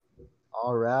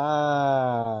All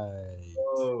right.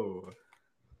 Oh,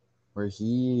 We're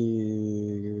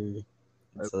here.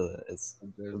 I, It's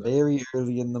there's that. very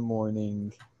early in the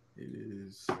morning. It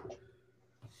is. At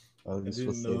I least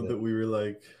we'll didn't say know that. that we were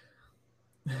like.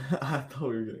 I thought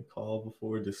we were gonna call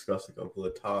before, discuss a couple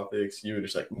of topics. You were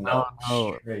just like, No, no,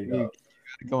 no. straight You up.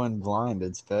 gotta go in blind.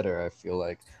 It's better, I feel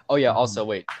like. Oh yeah, also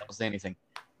wait, don't say anything.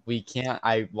 We can't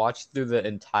I watched through the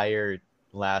entire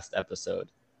last episode.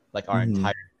 Like our Mm-hmm.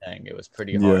 entire thing. It was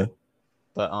pretty Yeah. hard.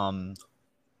 But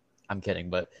I'm kidding,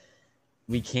 but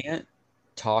we can't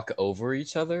talk over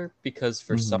each other because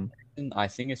for some Mm-hmm. reason I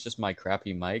think it's just my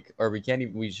crappy mic, or we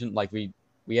shouldn't like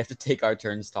we have to take our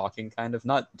turns talking, kind of,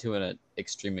 not to an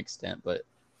extreme extent, but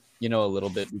a little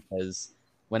bit, because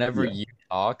whenever Yeah. you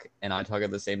talk and I talk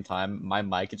at the same time, my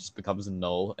mic, it just becomes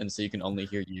null, and so you can only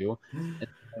hear you. And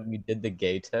when we did the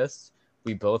gay test,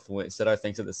 we both said our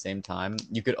things at the same time.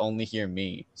 You could only hear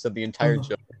me, so the entire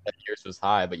joke was that yours was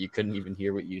high, but you couldn't even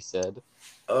hear what you said.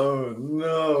 Oh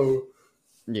no.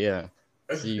 Yeah.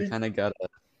 I So think.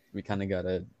 we kind of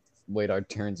gotta wait our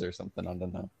turns or something. I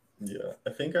don't know. Yeah.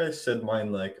 I think I said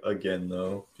mine like again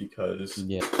though because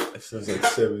Yeah. it says like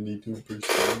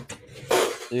 72%.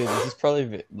 Dude, this is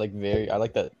probably like very. I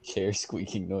like that chair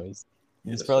squeaking noise.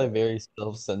 It's Yes. probably very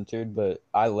self-centered, but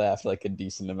I laughed like a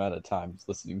decent amount of times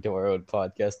listening to our own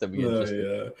podcast that we had No, just yeah.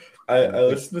 recorded. I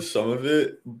listened to some of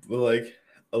it, but like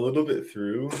a little bit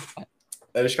through.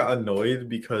 I just got annoyed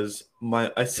because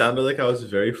I sounded like I was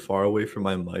very far away from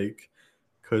my mic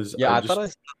because Yeah, I I thought just I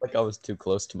sounded like I was too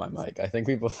close to my mic. I think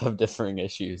we both have differing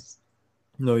issues.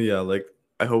 no, yeah, like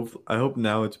I hope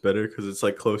now it's better because it's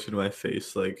like closer to my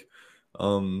face. Like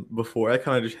before I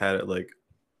kind of just had it like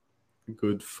a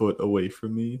good foot away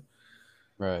from me,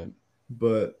 Right.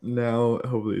 but now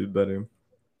hopefully it's better.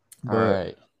 All But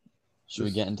right. Should we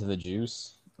just get into the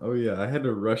juice? oh yeah, I had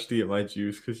to rush to get my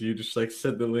juice because you just like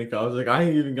said the link. I was like, I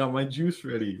ain't even got my juice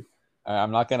ready.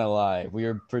 I'm not gonna lie. We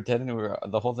were pretending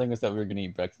the whole thing was that we were gonna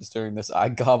eat breakfast during this. I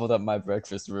gobbled up my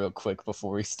breakfast real quick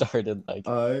before we started. Like,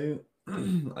 I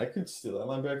I could still have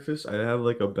my breakfast. I have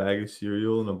like a bag of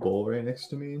cereal and a bowl right next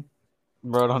to me.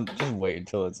 bro, don't just wait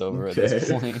until it's over at this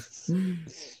Okay. point.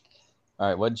 All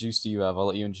right, what juice do you have? I'll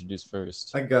let you introduce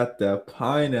first. I got that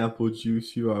pineapple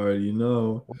juice you already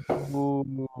know.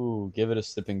 Ooh, give it a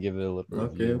sip and give it a little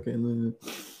Okay, review. okay.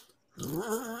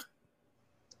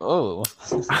 Oh,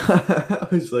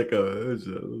 It's like it there's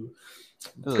a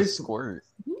tastes, squirt.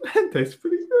 it tastes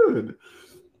pretty good.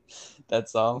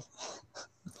 That's all.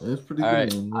 It's pretty All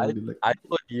good, right, man. I Really like I it.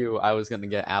 told you I was gonna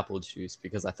get apple juice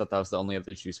because I thought that was the only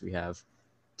other juice we have.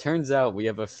 Turns out we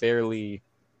have a fairly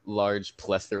large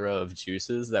plethora of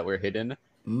juices that were hidden.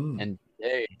 Mm. And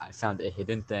today I found a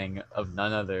hidden thing of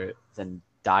none other than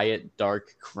Diet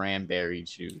Dark Cranberry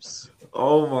Juice.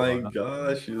 Oh my Uh,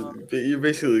 gosh, you're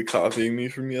basically copying me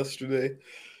from yesterday.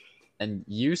 and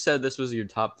you said this was your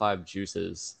top 5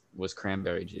 juices, was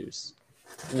cranberry juice.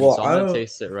 And Well, so I'm gonna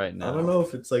taste it right I don't now. know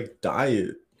if it's like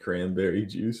diet cranberry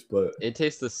juice, but It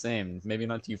tastes the same. Maybe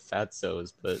not to you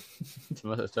fatzos, but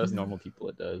to us normal people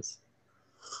it does.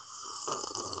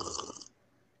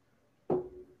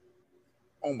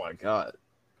 Oh my god.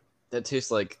 That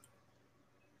tastes like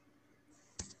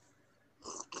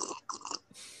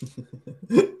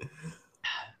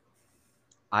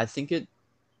I think it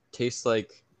tastes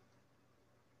like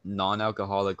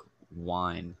non-alcoholic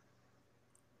wine.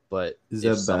 But is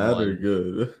if that bad or someone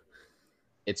good?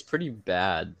 it's pretty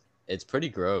bad. It's pretty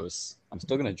gross. I'm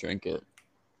still gonna drink it.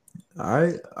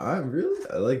 I really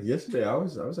like yesterday. I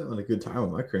was having a good time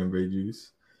with my cranberry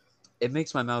juice. It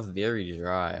makes my mouth very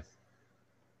dry.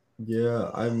 Yeah,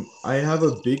 I have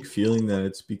a big feeling that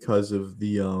it's because of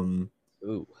Ooh,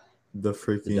 the the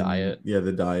freaking diet. yeah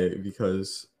the diet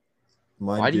because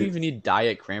mine Why do you did even need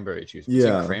diet cranberry juice? What's in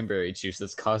yeah cranberry juice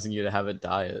that's causing you to have a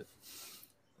diet?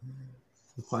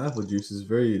 the pineapple juice is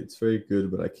it's very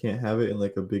good, but I can't have it in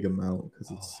like a big amount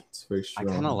because Oh, it's very I kind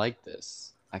of strong. like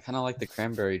this. I kind of like the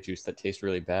cranberry juice that tastes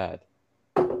really bad.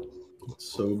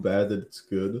 It's so bad that it's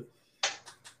good.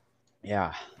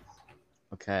 Yeah.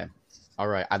 Okay. All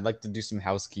right. I'd like to do some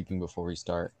housekeeping before we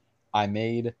start. I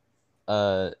made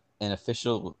an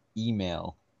official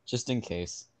email just in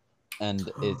case,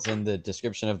 and it's in the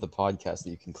description of the podcast that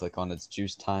you can click on. It's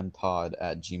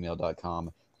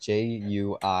juicetimepod@gmail.com.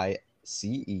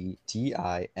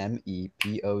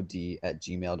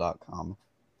 JUICETIMEPOD@gmail.com.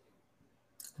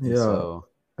 And Yeah, so,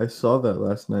 I saw that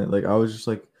last night. Like I was just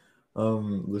like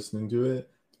listening to it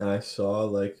and I saw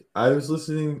like I was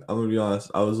listening, I'm gonna be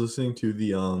honest, I was listening to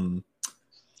the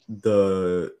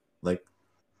like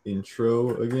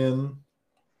intro again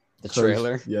the because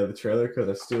trailer. yeah, the trailer because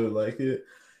I still like it.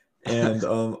 and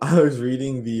I was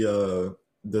reading the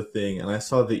thing, and I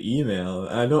saw the email.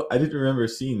 And I didn't remember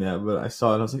seeing that, but I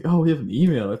saw it. And I was like, oh, we have an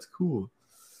email. That's cool.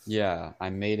 Yeah, I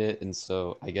made it, and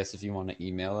so I guess if you want to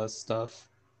email us stuff,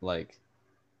 like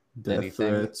Death anything,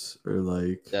 threats or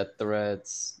like death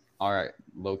threats, all right,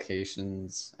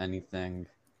 locations, anything,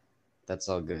 that's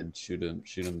all good. Shoot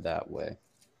them that way.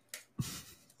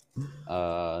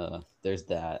 There's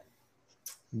that.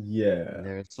 yeah.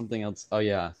 There's something else. Oh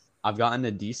yeah, I've gotten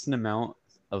a decent amount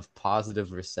of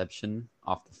positive reception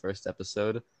off the first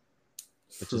episode,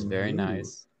 which is From very who?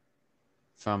 nice.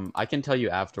 From I can tell you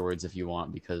afterwards if you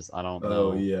want because I don't Oh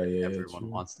know yeah, if yeah, yeah, everyone true.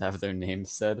 wants to have their name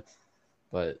said,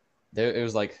 but there it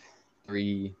was like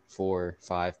 3, 4,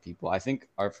 5 people. I think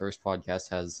our first podcast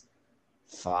has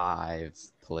 5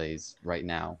 plays right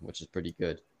now, which is pretty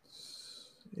good.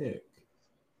 Sick.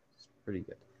 It's pretty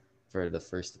good for the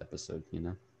first episode, you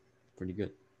know? Pretty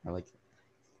good. I like it.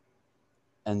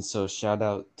 And so shout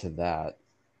out to that.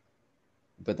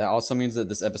 But that also means that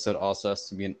this episode also has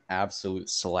to be an absolute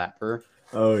slapper.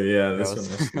 Oh yeah, Or this else, one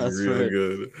has to be else really we're,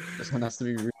 good. this one has to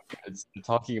be real good. So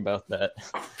talking about that.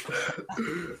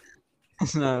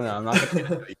 No, I'm not gonna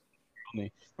get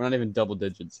it. We're not even double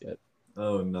digits yet.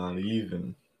 Oh, not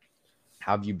even.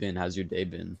 How have you been? How's your day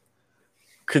been?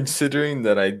 Considering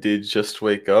that I did just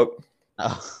wake up,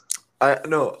 Oh, I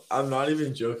no, I'm not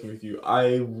even joking with you.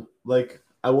 I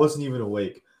wasn't even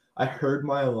awake. I heard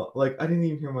my alarm. Like I didn't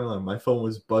even hear my alarm. My phone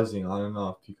was buzzing on and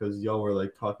off because y'all were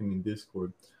like talking in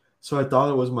Discord. So I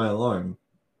thought it was my alarm,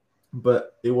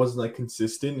 but it wasn't like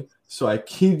consistent. So I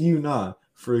kid you not,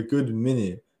 for a good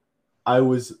minute, I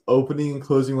was opening and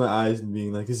closing my eyes and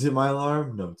being like, "Is it my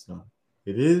alarm? No, it's not.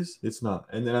 It is. It's not."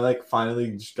 And then I like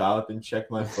finally just got up and checked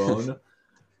my phone,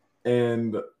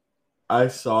 and I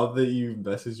saw that you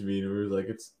messaged me and it was like,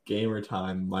 "It's gamer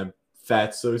time. My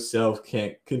fatso self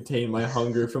can't contain my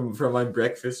hunger from my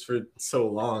breakfast for so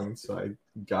long." So I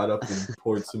got up and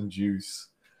poured some juice.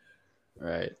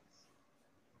 right.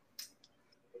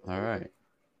 All right.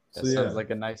 So That sounds yeah, like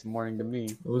a nice morning to me.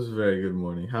 it was a very good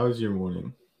morning. How was your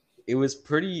morning? It was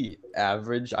pretty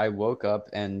average. I woke up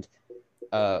and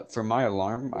for my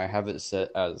alarm, I have it set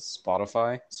as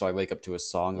Spotify, so I wake up to a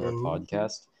song or a Oh.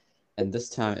 podcast. And this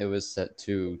time it was set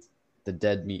to the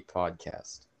Dead Meat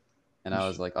podcast. And I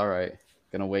was like, all right,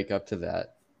 gonna wake up to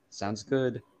that. Sounds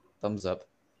good. Thumbs up.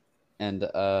 And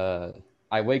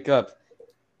I wake up,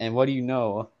 and what do you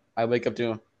know? I wake up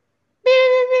to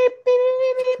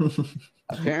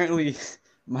apparently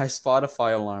my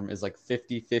Spotify alarm is like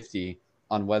 50-50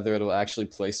 on whether it'll actually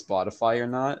play Spotify or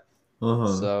not. Uh-huh.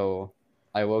 So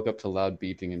I woke up to loud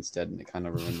beeping instead, and it kind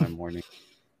of ruined my morning.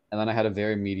 And then I had a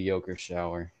very mediocre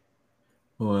shower.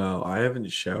 Wow, I haven't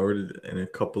showered in a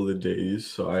couple of days,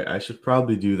 so I should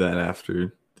probably do that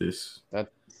after this.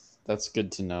 That that's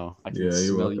good to know. I can Yeah, you're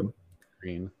smell you welcome.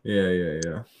 green. Yeah, yeah,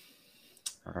 yeah.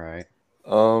 All right.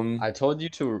 Um, I told you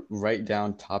to write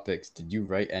down topics. Did you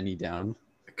write any down?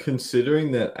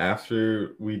 Considering that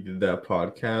after we did that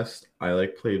podcast, I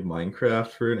like played Minecraft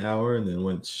for an hour and then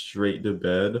went straight to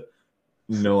bed.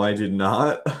 No, I did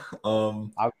not.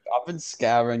 Um, I've been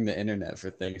scouring the internet for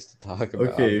things to talk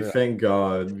about. okay, thank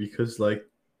God, because like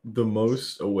the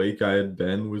most awake I had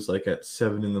been was like at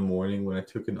 7 in the morning when I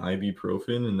took an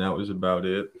ibuprofen, and that was about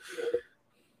it.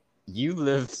 You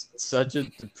lived such a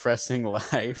depressing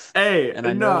life, Hey, and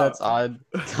I know no. that's odd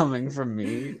coming from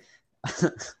me.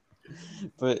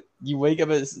 But you wake up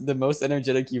as the most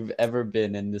energetic you've ever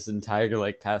been in this entire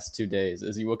like past 2 days.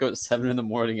 As you woke up at 7 in the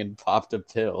morning and popped a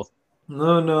pill.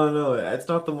 No, no, no. That's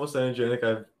not the most energetic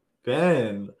I've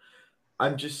been.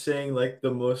 I'm just saying like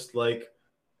the most like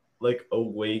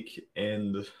awake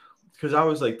and because I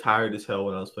was like tired as hell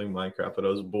when I was playing Minecraft, but I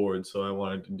was bored, so I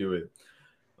wanted to do it.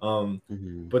 Um,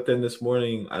 Mm-hmm. but then this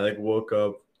morning I like woke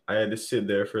up. I had to sit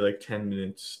there for like 10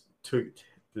 minutes to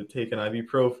take an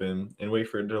ibuprofen and wait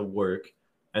for it to work,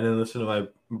 and then listen to my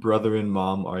brother and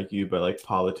mom argue about like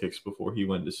politics before he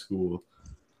went to school.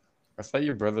 I thought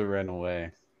your brother ran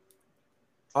away.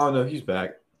 Oh no, he's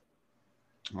back.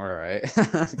 All right.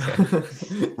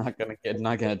 Okay.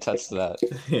 Not gonna touch that.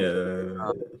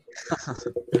 Yeah.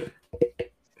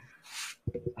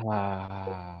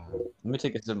 Let me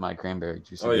take a sip of my cranberry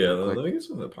juice Oh again yeah. real Let quick. me get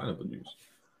some of the pineapple juice.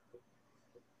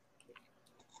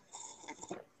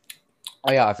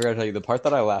 Oh yeah, I forgot to tell you the part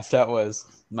that I laughed at was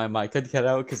my mic had cut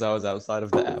out because I was outside of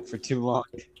the app for too long.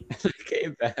 And I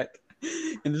came back,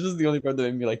 and this was the only part that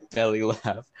made me like belly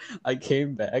laugh. I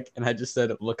came back and I just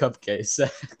said, "Look up gay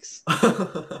sex," and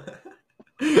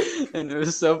it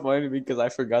was so funny because I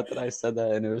forgot that I said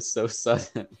that, and it was so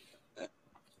sudden.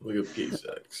 Look up gay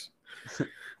sex.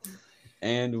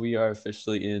 And we are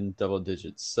officially in double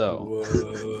digits.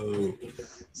 Whoa.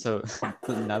 So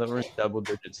now that we're in double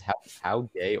digits, how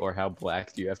gay or how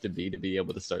black do you have to be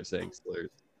able to start saying slurs?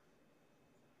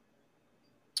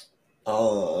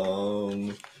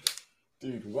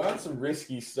 Dude, we got some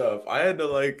risky stuff. I had to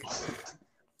like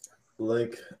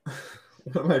one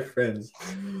of my friends,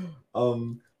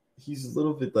 he's a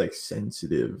little bit like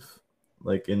sensitive,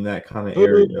 like in that kind of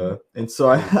area. And so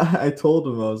I told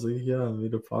him, I was like, yeah, I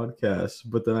made a podcast.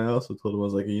 But then I also told him, I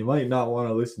was like, you might not want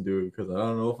to listen to it because I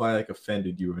don't know if I like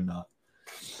offended you or not.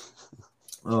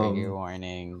 Trigger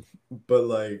warning. But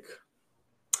like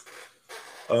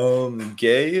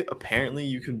gay, apparently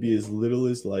you can be as little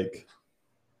as like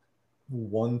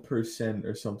 1%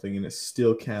 or something and it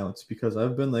still counts, because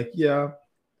I've been like, yeah,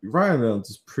 Ryan Reynolds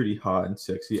is pretty hot and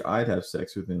sexy, I'd have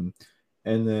sex with him.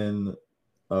 And then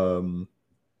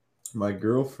my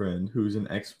girlfriend, who's an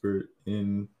expert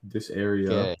in this area,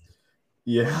 Gay.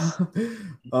 yeah,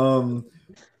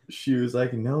 she was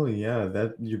like, no, yeah,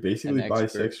 that you're basically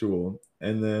bisexual.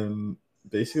 And then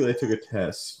basically I took a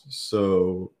test,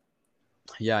 so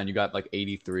yeah, and you got like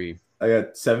 83. I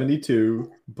got 72,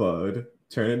 bud.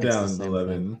 Turn it It's the down same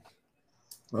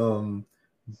 11.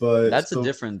 But that's so, a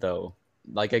different though.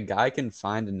 Like a guy can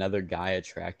find another guy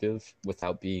attractive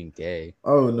without being gay.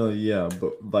 oh no, yeah,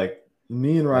 but like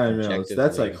me and Like Ryan Reynolds,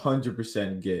 that's like objectively.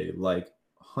 100% gay, like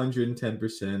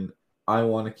 110%. I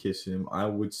want to kiss him. I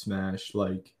would smash.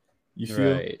 Like, you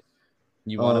feel? Right.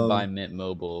 You want to buy Mint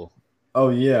Mobile. Oh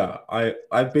yeah,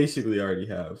 I basically already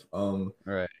have.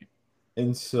 Right.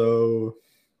 And so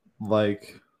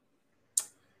like,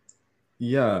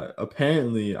 yeah,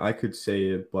 apparently I could say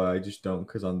it, but I just don't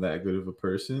because I'm that good of a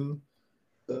person.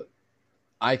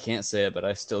 I can't say it, but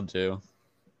I still do.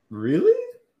 Really?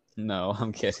 No,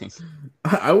 I'm kidding.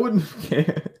 I wouldn't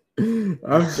care.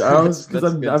 I was because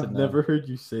That's good to I've know. never heard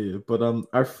you say it, but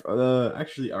our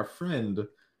actually our friend,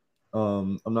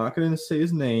 I'm not gonna say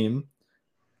his name.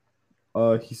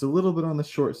 He's a little bit on the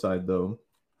short side though.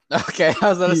 Okay, I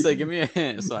was gonna He say, give me a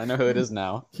hint so I know who it is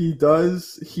now. he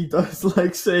does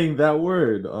like saying that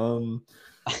word.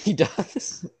 He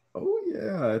does. Oh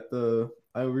yeah,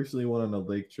 I recently went on a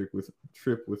lake trip with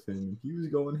him. He was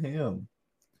going ham.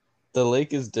 The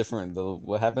lake is different though.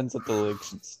 What happens at the lake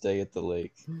should stay at the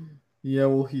lake. Yeah,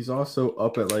 well, he's also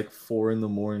up at like 4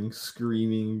 a.m.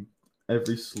 screaming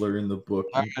every slur in the book.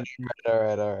 All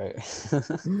right.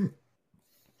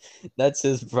 That's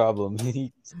his problem.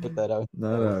 He put that out.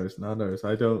 Not ours, not ours.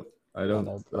 I don't, Not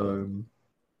our problem.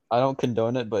 I don't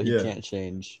condone it, but he yeah. can't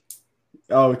change.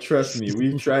 Oh, trust me,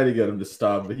 we've tried to get him to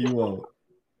stop, but he won't.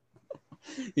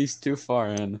 He's too far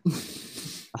in.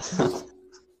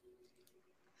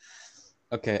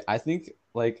 Okay, I think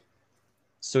like,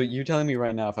 so you're telling me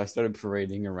right now if I started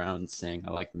parading around saying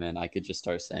I like men, I could just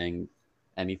start saying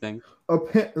anything?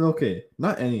 Okay,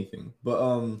 not anything,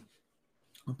 but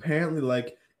apparently,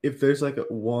 like, if there's like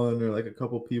one or like a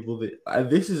couple people that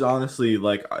this is honestly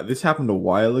like this happened a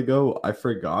while ago. I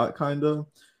forgot kind of,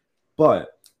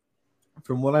 but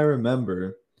from what I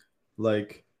remember,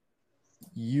 like,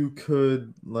 you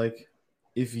could like,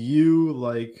 if you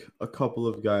like a couple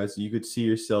of guys, you could see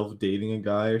yourself dating a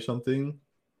guy or something.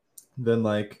 Then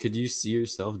like, Could you see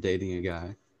yourself dating a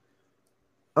guy?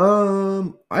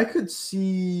 I could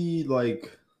see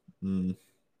like,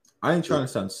 I ain't trying to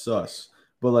sound sus,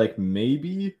 but like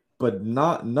maybe, but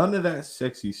not none of that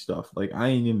sexy stuff. Like, I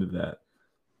ain't into that.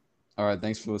 All right,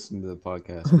 thanks for listening to the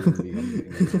podcast. We're gonna be ending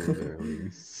a little bit earlier.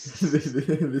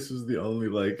 This was the only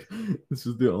this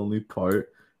was the only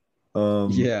part.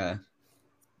 Yeah.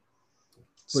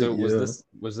 So Yeah,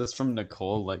 was this from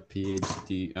Nicole, like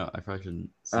PhD? Oh, I probably shouldn't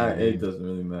say her it name. doesn't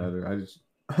really matter. I just,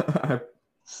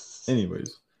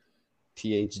 anyways.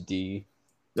 PhD.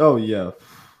 Oh yeah,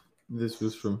 this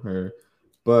was from her,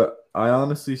 but I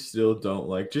honestly still don't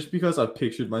like, just because I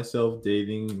pictured myself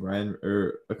dating Ryan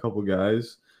or a couple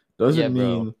guys Yeah, doesn't bro.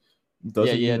 mean Yeah,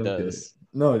 it I'm gay. does.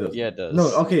 No, it Yeah, doesn't. it No,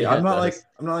 does. okay, Yeah, it does.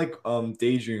 I'm not like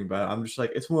daydreaming about it. I'm just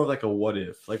like, it's more of like a what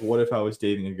if. Like, what if I was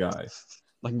dating a guy?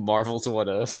 Like Marvel's What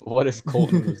If? What if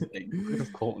Colton was gay? What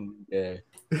if Colton was gay?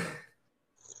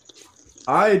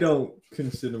 I don't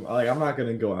consider, like, I'm not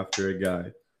gonna go after a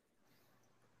guy.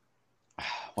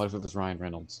 What if it was Ryan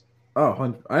Reynolds?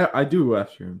 Oh, I do go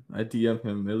after him. I DM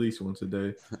him at least once a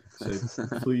day. Say,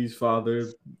 please, Father,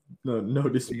 no,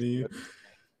 notice me.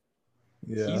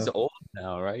 Yeah. He's old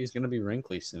now, right? He's gonna be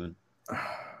wrinkly soon.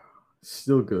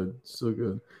 Still good, still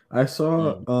good. I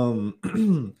saw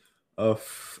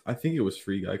I think it was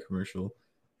Free Guy commercial,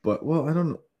 but well, I don't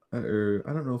know, or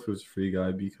I don't know if it was Free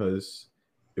Guy because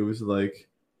it was like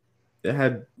it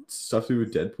had stuff to do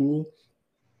with Deadpool,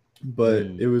 but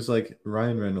Mm, it was like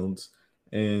Ryan Reynolds,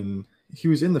 and he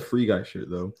was in the Free Guy shirt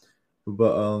though.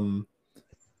 But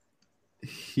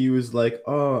he was like,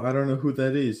 "Oh, I don't know who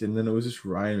that is," and then it was just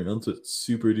Ryan Reynolds, with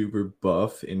super duper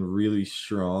buff and really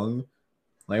strong.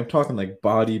 Like I'm talking like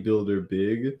bodybuilder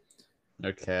big.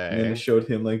 And then it okay. showed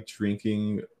him like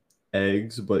drinking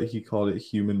eggs, but he called it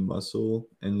human muscle,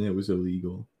 and it was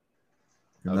illegal.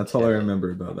 And that's all I Okay. remember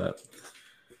about that.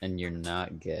 And you're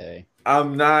not gay.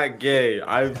 I'm not gay.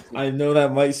 I know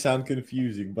that might sound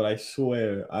confusing, but I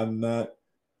swear I'm not.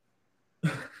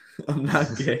 I'm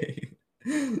not gay.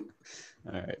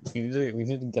 All right. We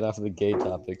need to get off of the gay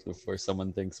topics before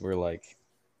someone thinks we're like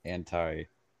anti.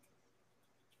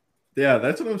 Yeah,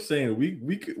 that's what I'm saying.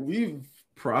 We've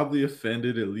probably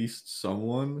offended at least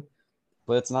someone.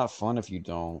 But it's not fun if you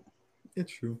don't.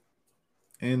 It's true,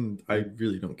 and I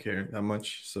really don't care that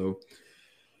much. So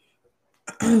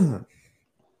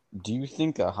Do you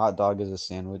think a hot dog is a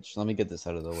sandwich? Let me get this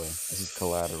out of the way. This is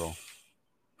collateral.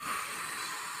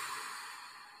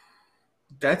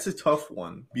 that's a tough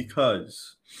one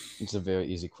because It's a very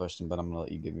easy question, but I'm gonna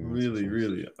let you give your answer really, first.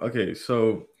 really. Okay,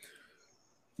 so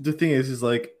the thing is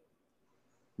like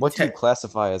What do you te-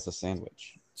 classify as a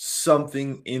sandwich?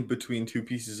 something in between two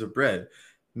pieces of bread.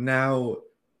 Now,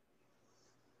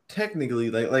 technically,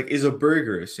 like is a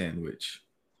burger a sandwich?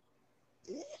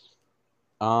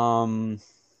 Um,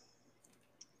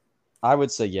 I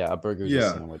would say yeah, a burger is a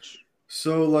Yeah. sandwich.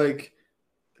 So like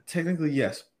technically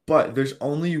yes, but there's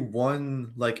only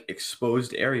one like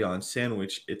exposed area on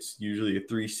sandwich. It's usually a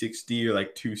 360 or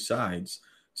like two sides.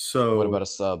 What about So a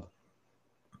sub?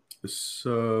 the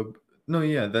sub. No,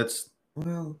 yeah, that's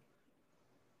well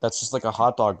That's just like a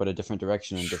hot dog, but a different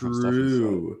direction and different stuff inside.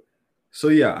 true. So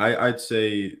yeah, I'd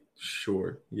say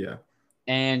sure. Yeah.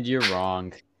 And you're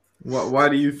wrong. Why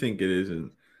do you think it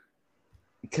isn't?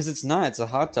 Because it's not, it's a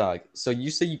hot dog. So you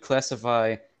say you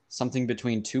classify something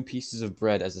between two pieces of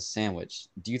bread as a sandwich.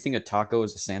 Do you think a taco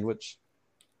is a sandwich?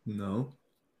 No.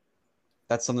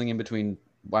 That's something in between,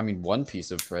 I mean, one piece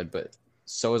of bread, but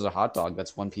so is a hot dog.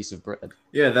 That's one piece of bread.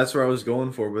 Yeah, that's where I was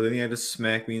going for, but then he had to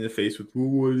smack me in the face with, well,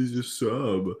 what is a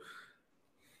sub?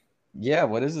 Yeah,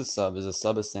 what is a sub? Is a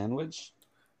sub a sandwich?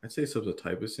 I'd say sub's a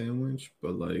type of sandwich,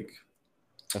 but like,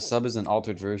 A sub is an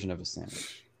altered version of a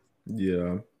sandwich.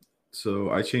 yeah. So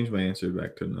I changed my answer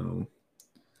back to no.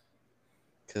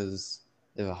 Because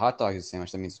if a hot dog is a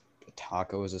sandwich, that means a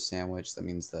taco is a sandwich. That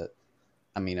means that,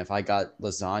 I mean, if I got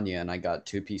lasagna and I got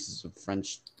two pieces of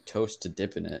French toast to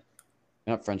dip in it,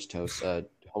 not French toast,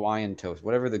 Hawaiian toast,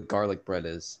 whatever the garlic bread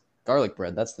is. Garlic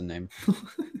bread, that's the name.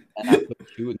 And I put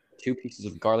two pieces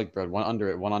of garlic bread, one under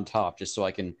it, one on top, just so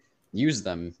I can use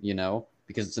them,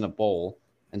 because it's in a bowl.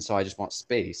 And so I just want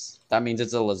space. That means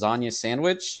it's a lasagna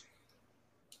sandwich.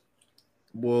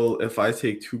 Well, if I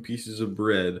take two pieces of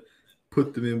bread,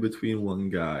 put them in between one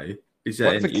guy, is that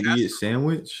What if an a idiot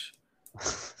sandwich?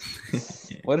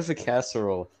 what if a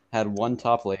casserole had one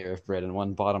top layer of bread and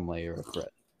one bottom layer of bread?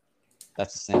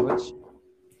 That's a sandwich.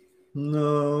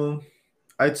 No.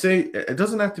 I'd say it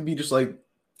doesn't have to be just like,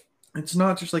 it's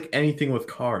not just like anything with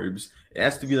carbs. It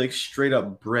has to be like straight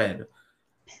up bread.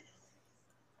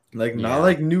 Like not Yeah,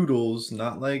 like noodles,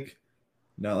 not like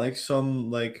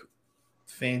some like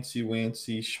fancy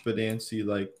wancy spadancy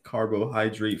like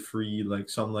carbohydrate free like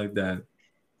something like that.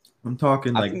 I'm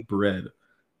talking I like think bread.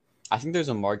 I think there's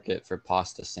a market for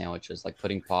pasta sandwiches, like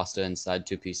putting pasta inside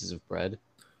two pieces of bread.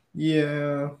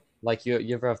 Yeah, Like you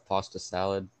ever have pasta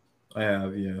salad? I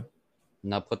have. Yeah,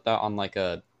 Now put that on like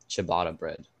a ciabatta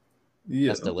bread. yeah,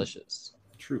 That's delicious.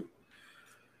 true.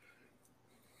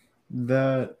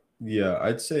 That yeah,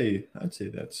 I'd say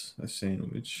that's a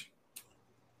sandwich.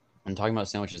 I'm talking about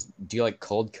sandwiches. Do you like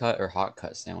cold cut or hot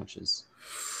cut sandwiches?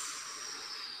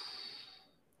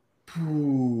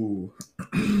 Ooh.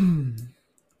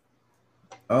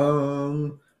 I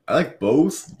like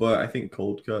both, but I think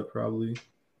cold cut probably.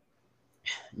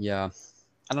 Yeah,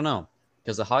 I don't know.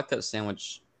 Because a hot cut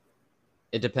sandwich,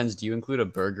 it depends. Do you include a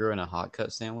burger in a hot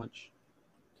cut sandwich?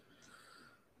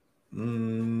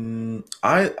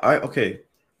 I okay.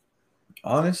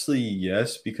 Honestly,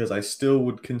 yes, because I still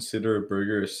would consider a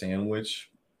burger a sandwich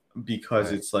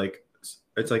because Right.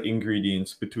 it's like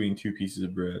ingredients between two pieces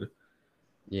of bread.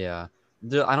 Yeah.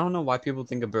 I don't know why people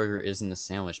think a burger isn't a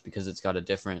sandwich because it's got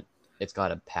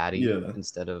a patty Yeah.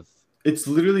 instead of. It's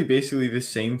literally basically the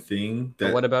same thing But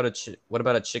that what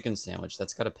about a chicken sandwich?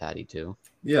 That's got a patty too.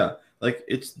 yeah, like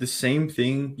it's the same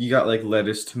thing. You got like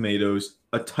lettuce, tomatoes,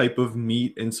 a type of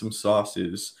meat and some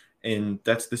sauces, and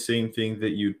that's the same thing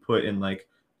that you'd put in like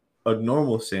a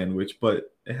normal sandwich,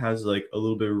 but it has like a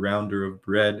little bit rounder of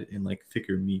bread and like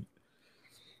thicker meat.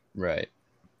 Right.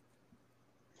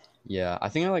 Yeah, I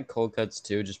think I like cold cuts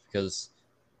too, just because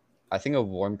I think a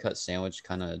warm cut sandwich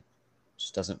kind of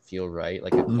just doesn't feel right.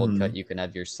 Like a cold Mm-hmm. cut, you can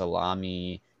have your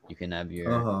salami, you can have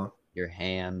Uh-huh. your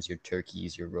hams, your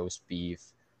turkeys, your roast beef.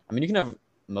 I mean, you can have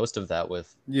most of that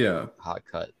with Yeah. hot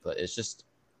cut, but it's just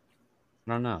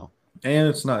I don't know. And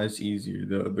it's not as easier.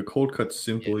 The cold cut's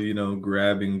Yeah. simple,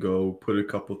 grab and go, put a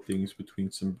couple things between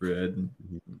some bread and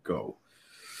Mhm. go.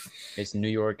 It's New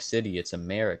York City. It's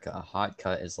America. Hot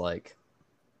cut is like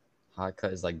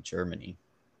Germany.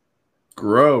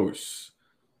 Gross.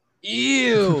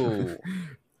 Ew.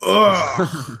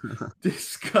 Ugh.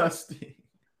 Disgusting.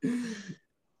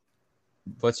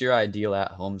 What's your ideal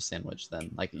at home sandwich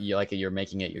then? Like you're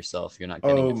making it yourself. You're not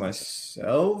getting Oh, it from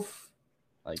myself?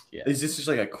 like yeah. Is this just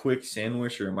like a quick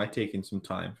sandwich or am I taking some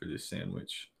time for this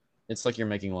sandwich? It's like you're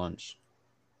making lunch.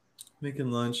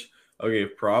 Making lunch. Okay,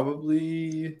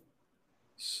 probably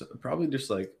just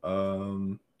like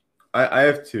I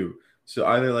have two. So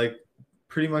either like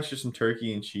pretty much just some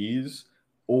turkey and cheese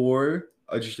or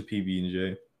just a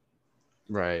PB&J.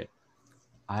 Right.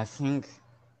 I think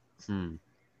hmm.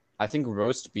 I think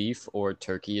roast beef or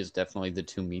turkey is definitely the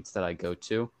two meats that I go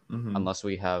to, Mm-hmm. unless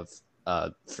we have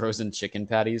frozen chicken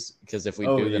patties. Because if we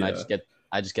Oh do, then yeah.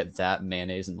 I just get that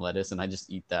mayonnaise and lettuce, and I just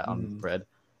eat that on Mm-hmm. bread.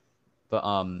 But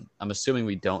I'm assuming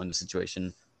we don't in the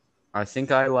situation. I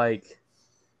think I like.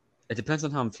 It depends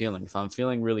on how I'm feeling. If I'm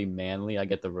feeling really manly, I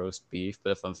get the roast beef.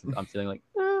 But if I'm feeling like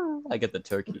I get the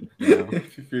turkey. You know.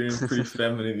 If you're feeling pretty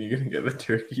feminine, you're gonna get a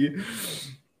turkey.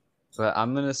 But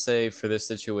I'm gonna say for this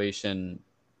situation,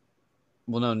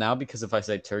 well, no, now because if I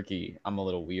say turkey, I'm a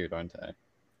little weird, aren't I?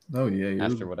 Oh yeah, you're a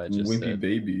After what I just wimpy said.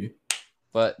 baby.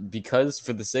 But because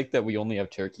for the sake that we only have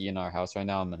turkey in our house right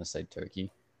now, I'm gonna say turkey.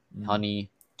 Honey,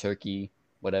 turkey,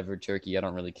 whatever turkey, I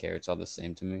don't really care. It's all the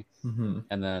same to me. Mm-hmm.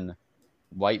 And then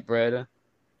white bread,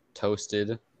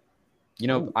 toasted. You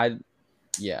know, Oh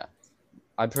yeah,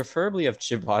 I preferably have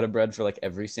ciabatta bread for like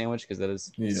every sandwich because that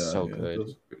is yeah, so yeah. good.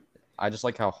 Those are good. I just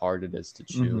like how hard it is to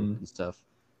chew Mm-hmm. and stuff.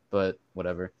 But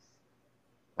whatever.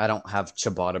 I don't have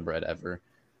ciabatta bread ever.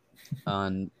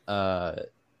 On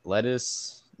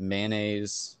lettuce,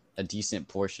 mayonnaise, a decent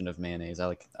portion of mayonnaise. I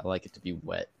like it to be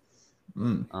wet.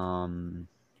 Mm. Um,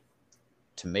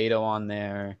 tomato on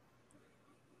there,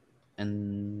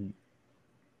 and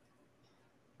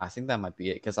I think that might be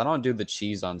it because I don't do the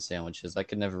cheese on sandwiches. I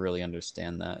could never really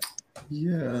understand that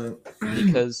Yeah.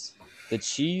 because the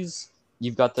cheese,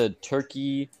 you've got the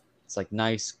turkey, it's like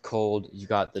nice cold. You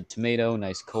got the tomato,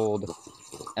 nice cold,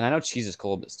 and I know cheese is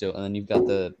cold, but still. And then you've got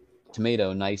the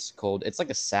tomato, nice cold. It's like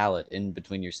a salad in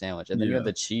between your sandwich, and then you have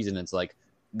Yeah. the cheese, and it's like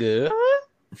good.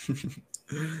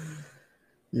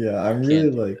 Yeah, I'm really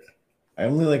Can't do like I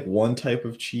only like one type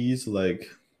of cheese. Like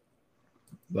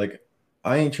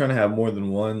I ain't trying to have more than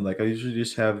one. Like I usually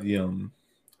just have the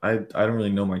I don't really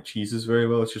know my cheeses very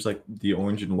well. It's just like the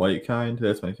orange and white kind.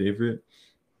 That's my favorite.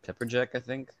 pepper jack. I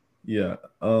think. Yeah.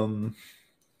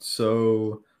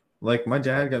 So like my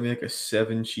dad got me like a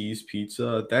 7 cheese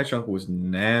pizza. That junk was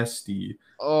nasty.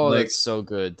 Oh, that's Like so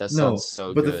good. That sounds no,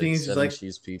 so but the good. thing is Seven like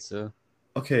cheese pizza.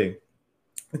 okay,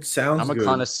 it I'm sounds a good,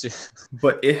 connoisseur.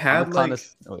 but it I'm a had like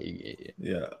connoisseur. Oh, yeah, yeah.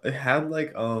 yeah, it had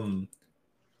like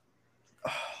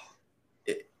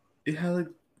it, it had like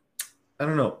I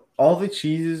don't know. All the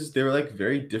cheeses, they were like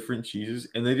very different cheeses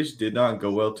and they just did not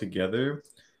go well together.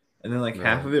 And then like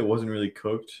half Right. of it wasn't really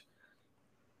cooked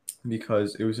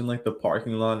because it was in like the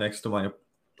parking lot next to my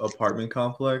apartment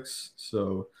complex.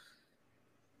 So,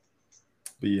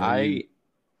 but yeah, you I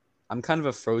I'm kind of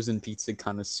a frozen pizza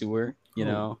connoisseur. You oh,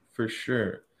 know, for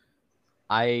sure.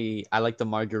 I like the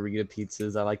margarita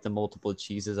pizzas. I like the multiple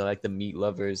cheeses. I like the meat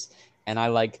lovers, and I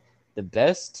like the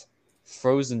best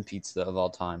frozen pizza of all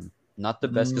time. Not the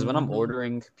best because when I'm Hmm.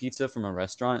 ordering pizza from a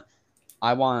restaurant,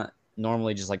 I want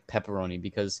normally just like pepperoni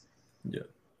because Yeah.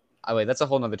 oh wait, that's a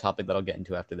whole nother topic that I'll get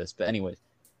into after this. But anyways,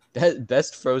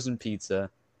 best frozen pizza,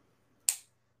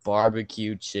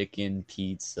 barbecue chicken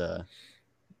pizza.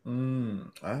 I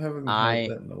haven't had I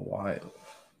that in a while.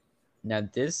 now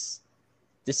this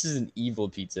is an evil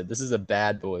pizza. This is a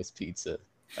bad boy's pizza.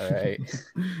 All right.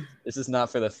 This is not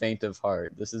for the faint of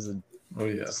heart. Oh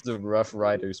yeah. This is a Rough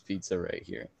Riders pizza right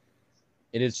here.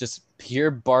 It is just pure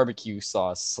barbecue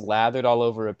sauce slathered all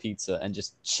over a pizza and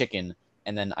just chicken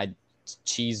and then I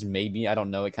cheese maybe, I don't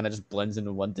know. It kind of just blends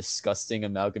into one disgusting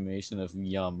amalgamation of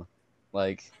yum.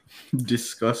 Like,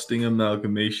 Disgusting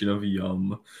amalgamation of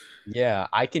yum. yeah,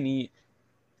 I can eat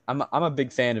I'm a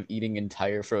big fan of eating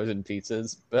entire frozen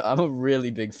pizzas, but I'm a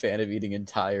really big fan of eating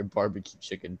entire barbecue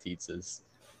chicken pizzas.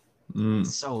 Mm.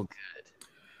 So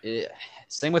good. It,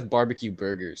 same with barbecue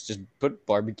burgers. Just put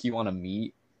barbecue on a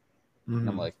meat. And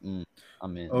I'm Hmm. like,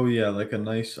 I'm in. Oh yeah, like a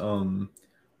nice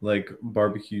like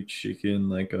barbecue chicken,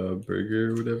 like a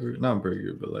burger or whatever. Not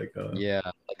burger, but like Yeah,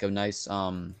 like a nice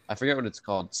I forget what it's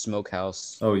called,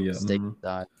 smokehouse oh yeah, steak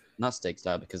style. Not steak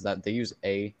style because that they use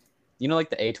like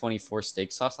the A24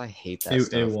 steak sauce. I hate that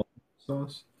stuff. A1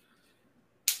 sauce.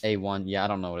 A1, yeah, I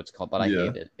don't know what it's called, but I Yeah.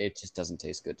 hate it. It just doesn't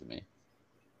taste good to me.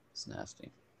 It's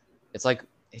nasty. It's like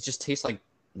it just tastes like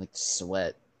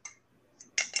sweat.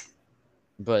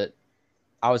 But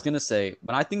I was gonna say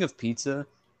when I think of pizza,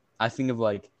 I think of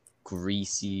like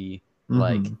greasy,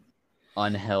 like Mm-hmm.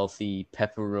 unhealthy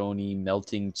pepperoni,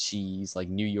 melting cheese, like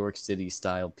New York City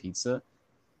style pizza.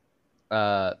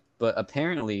 But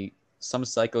apparently some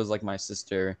psychos like my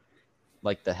sister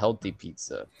like the healthy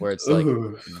pizza where it's like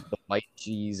Ugh. the white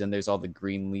cheese and there's all the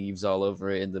green leaves all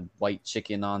over it and the white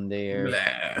chicken on there.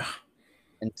 Blah.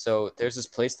 And so there's this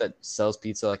place that sells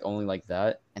pizza like only like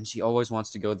that, and she always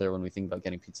wants to go there when we think about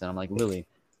getting pizza. And I'm like, Lily,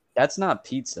 that's not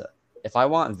pizza. If I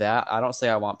want that, I don't say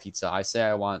I want pizza. I say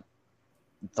I want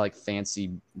like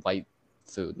fancy white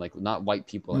food, like not white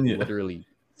people, like Yeah. literally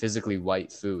physically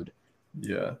white food.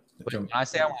 Yeah. But Like, when I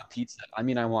say I want pizza, I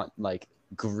mean I want like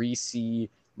greasy,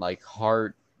 like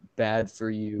heart bad for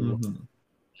you, mm-hmm.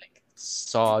 like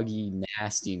soggy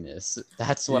nastiness.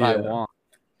 That's what I Yeah. want.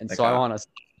 And Like so I want a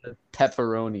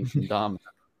pepperoni from Domino's.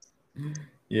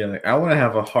 yeah, like I want to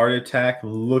have a heart attack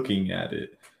looking at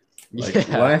it. Like when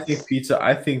Yeah. I think pizza,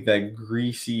 I think that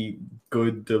greasy,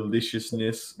 good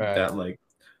deliciousness Right. that like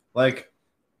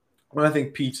when I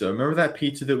think pizza, remember that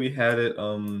pizza that we had at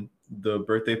the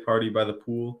birthday party by the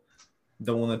pool?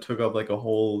 The one that took up like a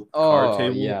whole card Oh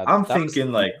table? yeah, I'm that was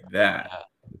thinking like that.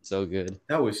 yeah, so good.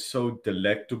 That was so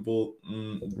delectable.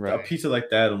 A Right. pizza like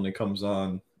that only comes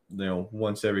on,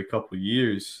 once every couple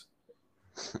years.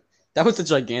 That was a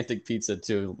gigantic pizza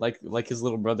too. Like his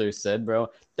little brother said, bro,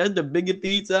 that's the biggest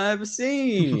pizza I've ever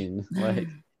seen. Like,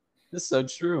 that's so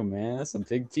true, man. That's a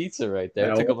big pizza right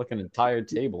there. It took Now, up like an entire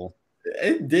table.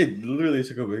 it did literally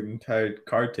took up an entire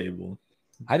card table.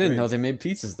 I didn't know Great. they made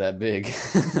pizzas that big.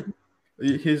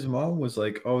 His mom was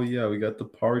like, "Oh yeah, we got the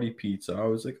party pizza." I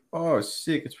was like, "Oh,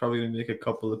 sick! It's probably gonna make a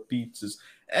couple of pizzas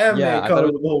and Yeah, make out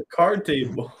of the whole card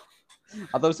table."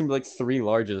 I thought it was gonna be like three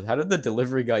larges. How did the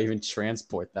delivery guy even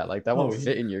transport that? Like that Oh, won't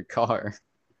fit in your car.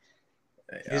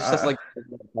 He just has to I, like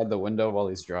outside the window while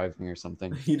he's driving or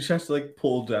something. he just has to like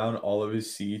pull down all of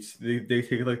his seats. They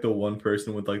take like the one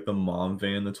person with like the mom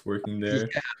van that's working there.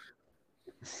 Yeah.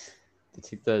 They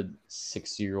take the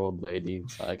 6-year-old lady.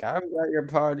 It's like, I've got your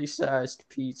party-sized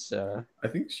pizza. I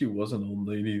think she was an old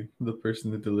lady, the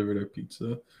person that delivered our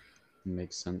pizza.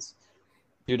 Makes sense.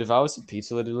 Dude, if I was a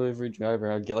pizza delivery driver,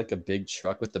 I'd get like a big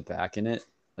truck with the back in it,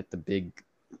 like the big,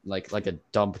 like a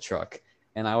dump truck,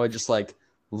 and I would just like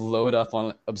load up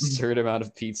on absurd amount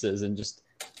of pizzas and just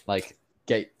like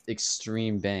get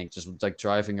extreme bank, just like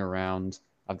driving around.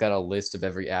 I've got a list of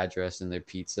every address and their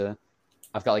pizza.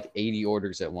 I've got like 80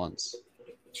 orders at once.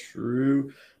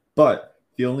 True, but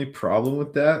the only problem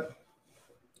with that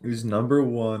is number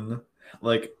one,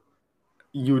 like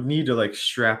you would need to like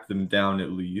strap them down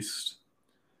at least,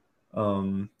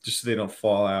 just so they don't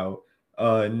fall out.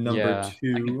 Number Yeah, I could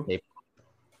two, tape.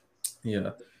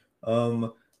 yeah,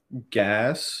 um,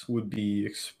 gas would be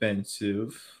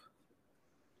expensive,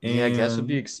 Yeah, gas would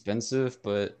be and expensive,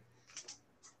 but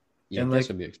yeah, gas like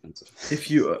would be expensive. if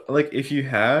you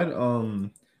had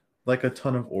like a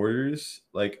ton of orders,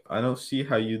 like I don't see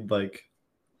how you'd like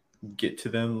get to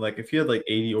them. Like if you had like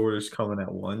 80 orders coming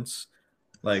at once,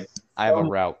 like I have a some,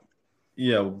 route.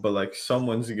 yeah, but like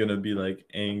someone's gonna be like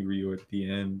angry or at the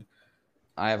end.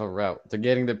 I have a route. They're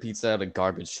getting the pizza out of a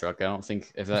garbage truck. I don't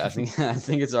think if I think I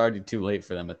think it's already too late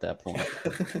for them at that point.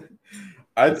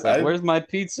 It's like, I'd where's my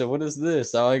pizza? What is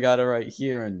this? Oh, I got it right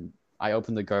here. And I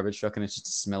open the garbage truck and it's just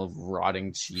a smell of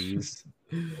rotting cheese.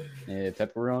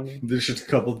 Pepperoni. there's just a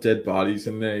couple dead bodies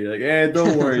in there. You're like,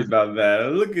 don't worry about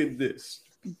that. Look at this.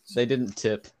 They didn't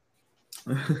tip.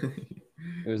 It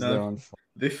was their No, own fault.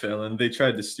 they fell and they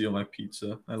tried to steal my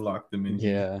pizza. I locked them in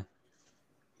here. Yeah.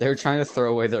 They were trying to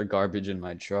throw away their garbage in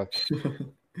my truck.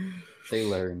 They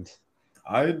learned.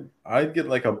 I'd get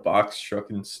like a box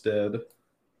truck instead.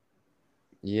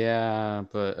 Yeah,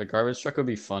 but a garbage truck would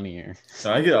be funnier.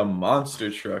 No, I get a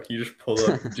monster truck. You just pull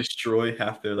up, destroy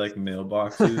half their like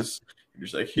mailboxes. You're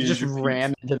just like, You here's just your pizza.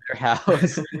 ram into their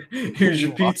house. Here's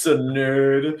your pizza,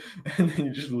 nerd. And then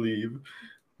you just leave.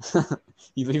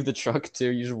 You leave the truck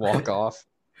too. You just walk off.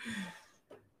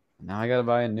 Now I gotta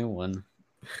buy a new one.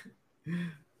 Let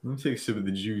me take a sip of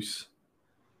the juice.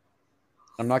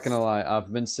 I'm not gonna lie.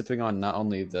 I've been sipping on not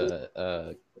only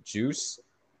the juice,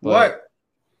 but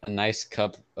What? a nice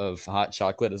cup of hot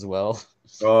chocolate as well.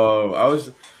 Oh, I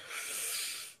was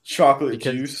chocolate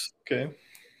Because juice. Okay.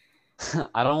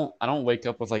 I don't wake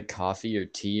up with like coffee or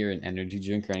tea or an energy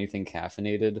drink or anything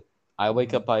caffeinated. I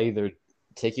wake up Mhm. by either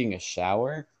taking a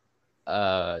shower,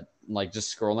 like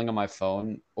just scrolling on my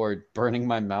phone, or burning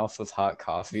my mouth with hot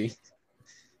coffee.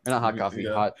 Or not hot coffee,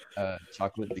 Yeah. hot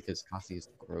chocolate because coffee is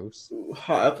gross. Ooh,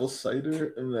 hot apple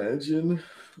cider. Imagine.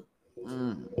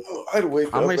 Mm. Oh, I'd wake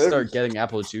I up might every. start getting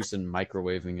apple juice and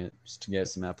microwaving it just to get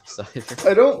some apple cider.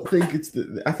 I don't think it's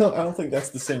the. I don't think that's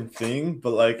the same thing,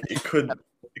 but like it could.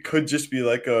 It could just be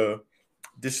like a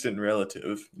distant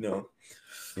relative. Yeah,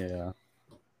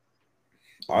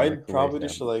 I'd microwave probably that.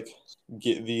 just like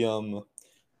get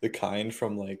the kind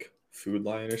from like Food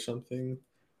Line or something,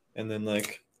 and then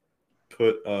like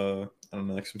put I don't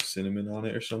know, like some cinnamon on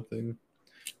it or something,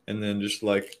 and then just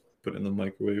like put it in the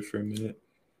microwave for a minute.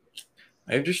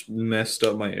 I just messed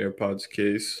up my AirPods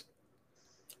case.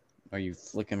 Are you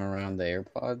flicking around the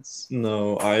AirPods?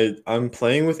 No, I'm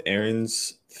playing with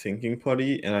Aaron's thinking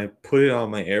putty, and I put it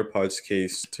on my AirPods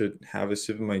case to have a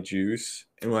sip of my juice,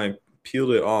 and when I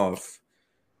peeled it off,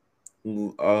 a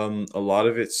lot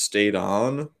of it stayed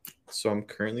on, so I'm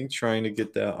currently trying to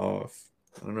get that off.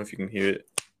 I don't know if you can hear it.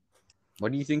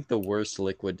 What do you think the worst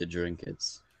liquid to drink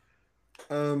is?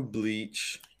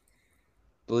 Bleach,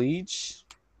 Bleach?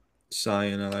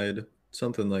 cyanide,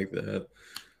 something like that.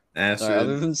 Sorry,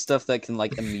 other Acid. than stuff that can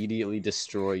like immediately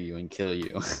destroy you and kill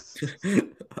you.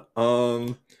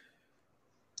 um,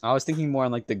 I was thinking more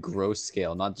on like the gross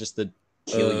scale, not just the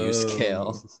kill you uh,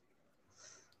 scale.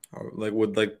 like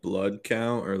would like blood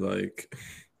count or like,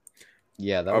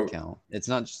 Yeah, that would uh, count. It's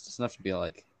enough to be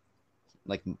like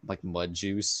mud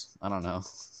juice. I don't know.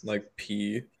 like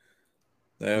pee?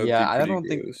 That would be Yeah, pretty I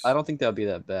gross. don't think that would be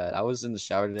that bad. I was in the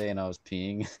shower today and I was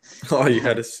peeing. Oh, you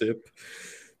had And a sip.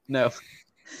 no,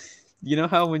 you know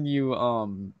how when you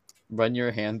run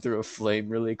your hand through a flame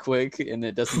really quick and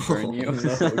it doesn't burn Oh you? no,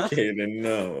 Kaden,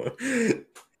 no.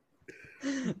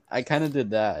 I kind of did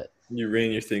that. You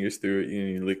ran your fingers through it and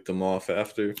you licked them off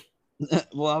after.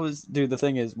 Well, dude, the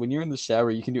thing is, when you're in the shower,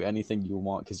 you can do anything you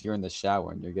want because you're in the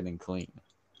shower and you're getting clean,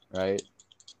 right?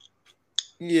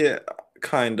 Yeah,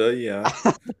 kinda, yeah.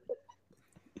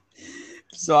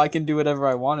 So I can do whatever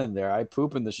I want in there. I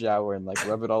poop in the shower and like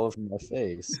rub it all over my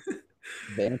face.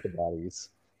 The antibodies.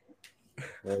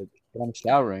 Like, but I'm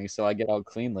showering, so I get all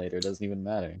clean later. It doesn't even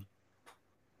matter.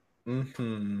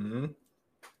 Mm-hmm.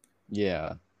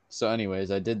 Yeah. So,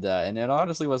 anyways, I did that, and it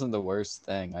honestly wasn't the worst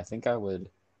thing. I think I would.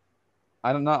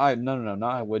 I don't know. I no no no.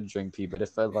 Not I would drink pee, but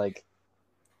if I like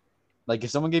if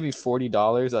someone gave me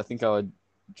 $40, I think I would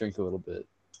drink a little bit,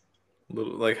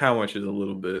 Little, like how much is a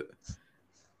little bit?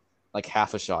 like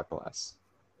half a shot glass.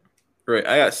 Right,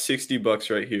 I got $60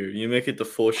 right here. You make it the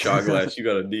full shot glass, you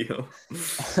got a deal.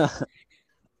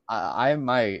 I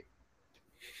might.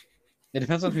 It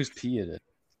depends on whose pee it is.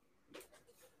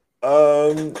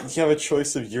 You have a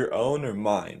choice of your own or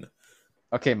mine.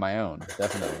 Okay, my own,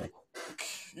 definitely.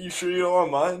 You sure you don't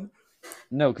want mine?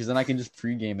 No, because then I can just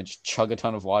pregame and just chug a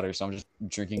ton of water. So I'm just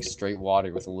drinking straight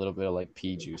water with a little bit of like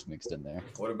pea juice mixed in there.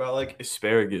 What about like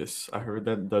asparagus? I heard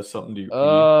that does something to your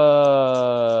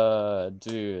pee.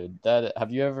 Dude, that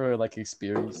have you ever like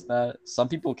experienced that? Some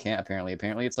people can't apparently.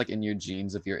 Apparently, it's like in your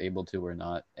genes if you're able to or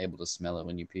not able to smell it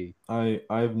when you pee.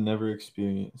 I've never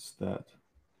experienced that.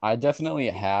 I definitely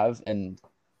have, and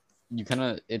you kind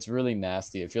of it's really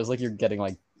nasty. It feels like you're getting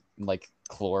like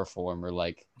chloroform or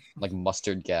like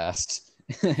mustard gas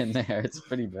in there. It's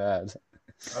pretty bad.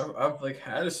 I've like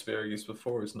had asparagus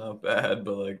before. It's not bad,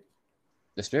 but like,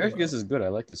 Asparagus is good. I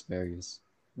like asparagus.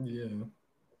 yeah.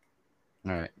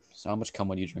 All right. So how much cum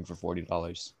would you drink for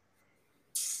 $40?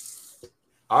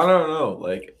 I don't know,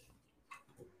 like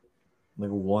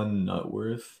one nut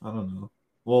worth. I don't know.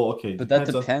 Well, okay, But that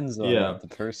depends on. depends Yeah, on the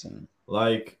person.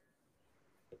 like,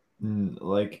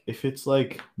 like if it's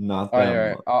like not All right, that all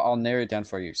right. much. I'll narrow it down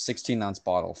for you. 16-ounce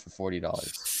bottle for $40.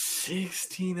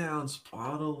 16-ounce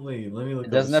bottle. Wait, let me It look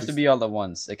up a doesn't have to 16. be all at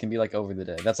once. It can be like over the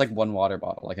day. That's like one water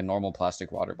bottle, like a normal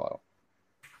plastic water bottle.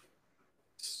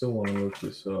 Still want to look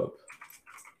this up.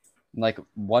 Like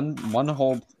one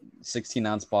whole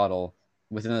 16-ounce bottle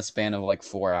within a span of like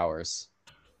 4 hours.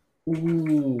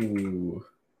 Ooh.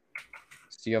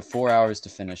 So you have 4 hours to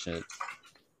finish it.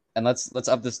 And let's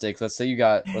up the stakes. Let's say you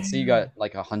got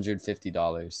like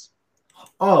 $150.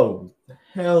 Oh,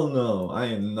 hell no. I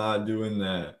am not doing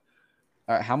that.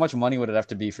 All right, how much money would it have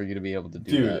to be for you to be able to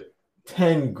do Dude, that?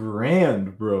 10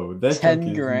 grand, bro. That junk 10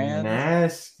 is grand?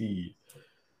 nasty.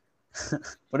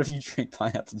 What if you drink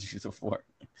pineapple juice before?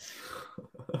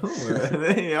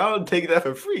 I'll take that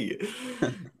for free.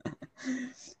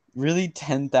 Really,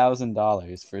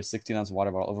 $10,000 for a 16-ounce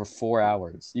water bottle over 4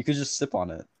 hours. You could just sip on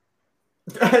it.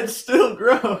 That's still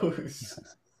gross.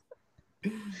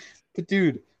 But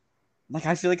dude, like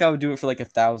I feel like I would do it for like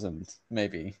 1,000,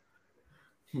 maybe.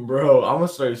 Bro, I'm gonna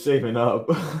start saving up.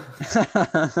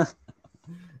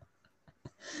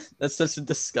 That's such a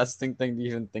disgusting thing to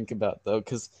even think about, though,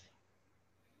 because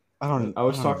I I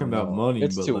was don't talking even about know. money,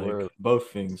 It's but too like early. both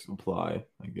things apply,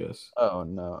 I guess. Oh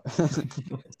no,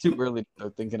 it's too early to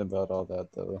start thinking about all that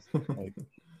though. Like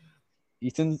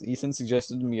Ethan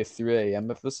suggested to me a 3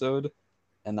 a.m. episode,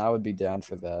 and I would be down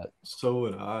for that. So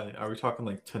would I. Are we talking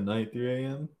like tonight, 3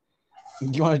 a.m.?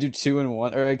 You want to do two in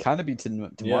one, or it kind of be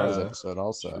tomorrow's Yeah, episode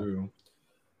also. true.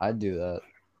 I'd do that.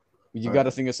 You All got to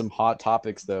right, think of some hot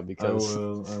topics though, I because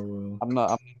will. I will. I'm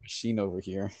a machine over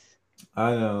here.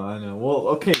 I know. I know. Well,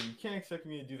 okay. You can't expect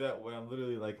me to do that when I'm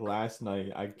literally like last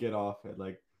night. I get off at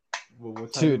like. Well,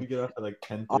 what time did we Dude, get off at? Like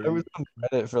ten I was thirty. on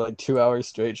Reddit for like 2 hours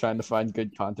straight trying to find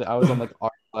good content. I was on like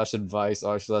r/advice,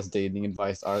 r/dating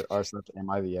advice, r/am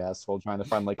I the asshole, trying to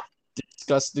find like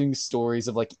disgusting stories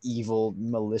of like evil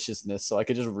maliciousness so I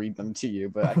could just read them to you,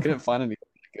 but I couldn't find anything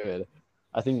good.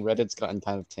 I think Reddit's gotten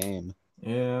kind of tame.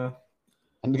 Yeah.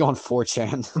 I need to go on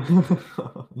 4chan.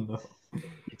 No.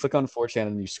 You click on 4chan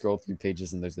and you scroll through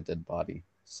pages and there's a dead body.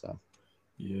 So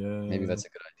maybe Yeah. that's a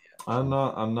good idea.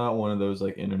 I'm not one of those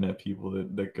like internet people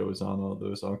that goes on all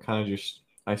those. I'm kind of just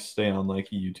I stay on like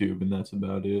YouTube and that's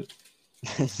about it.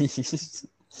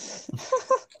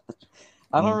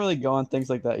 I don't Mm, really go on things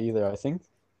like that either. I think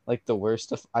like the worst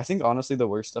stuff. I think honestly the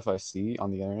worst stuff I see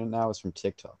on the internet now is from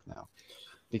TikTok now,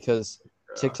 because yeah.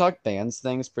 TikTok bans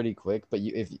things pretty quick. But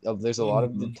you if there's a lot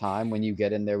of the Mhm. time when you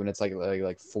get in there when it's like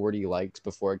 40 likes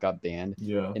before it got banned,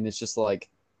 Yeah. and it's just like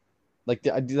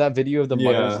I do that video of the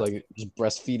mother's Yeah. like just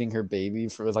breastfeeding her baby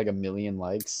for like 1 million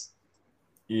likes,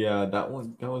 Yeah, that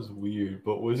was weird,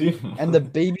 but was he? and the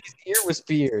baby's ear was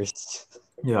pierced.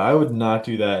 Yeah, I would not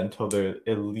do that until they're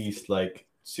at least like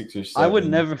 6 or 7. I would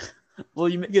never. Well,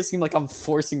 you make it seem like I'm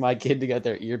forcing my kid to get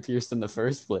their ear pierced in the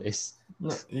first place.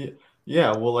 No, yeah,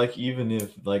 yeah, well, like even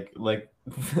if like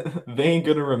they ain't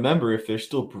gonna remember if they're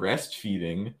still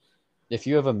breastfeeding. If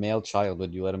you have a male child,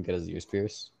 would you let him get his ears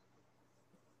pierced?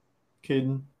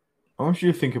 Kid, I want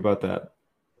you to think about that.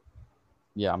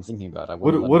 Yeah, I'm thinking about it. I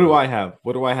What wouldn't let what him do get I have?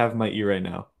 What do I have in my ear right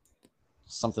now?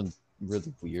 something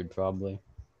really weird, probably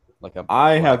like a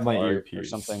I have black my ear art or pierced.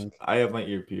 something. I have my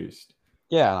ear pierced.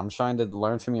 Yeah, I'm trying to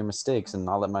learn from your mistakes and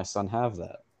not let my son have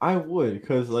that. I would,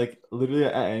 because like literally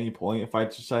at any point, if I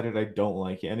decided I don't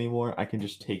like it anymore, I can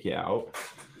just take it out.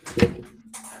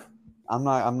 I'm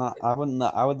not. I wouldn't.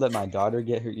 I would let my daughter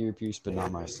get her ear pierced, but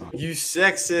not my son. You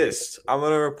sexist. I'm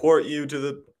gonna report you to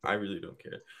the. I really don't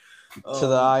care. To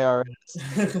the Um,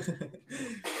 IRS,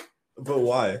 but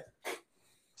why?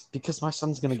 because my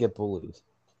son's gonna get bullied.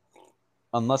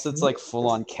 Unless it's like full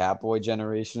on catboy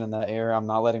generation in that era, I'm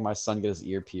not letting my son get his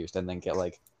ear pierced and then get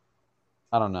like,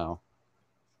 I don't know.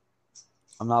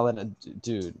 I'm not letting,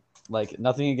 dude. Like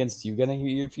nothing against you getting your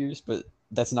ear pierced, but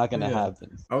that's not gonna Yeah,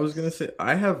 happen. I was gonna say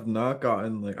I have not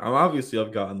gotten like I'm obviously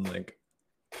I've gotten like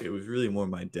it was really more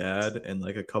my dad and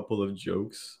like a couple of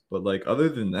jokes, but like other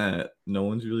than that, no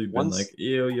one's really been like, Once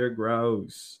 "Ew, you're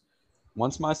gross."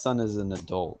 once my son is an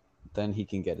adult, then he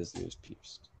can get his ears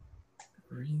pierced.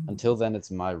 Really? Until then,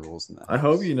 it's my rules in the I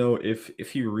hope house. you know if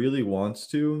he really wants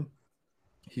to,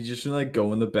 he's just gonna like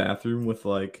go in the bathroom with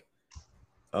like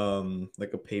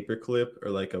a paper clip or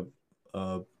like a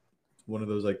one of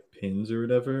those like pins or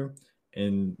whatever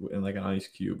and like an ice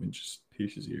cube and just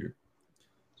pierce his ear.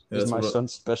 Yeah, Is my son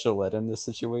special ed in this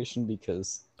situation?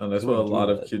 Because he that's what a would do lot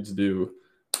of that. kids do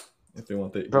if they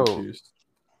want their ear Bro, pierced.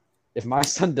 if my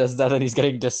son does that, then he's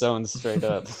getting disowned straight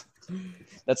up.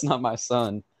 That's not my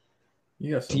son.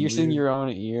 You got some Piercing weird, your own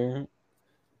ear,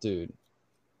 dude.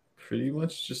 pretty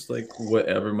much just like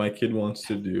whatever my kid wants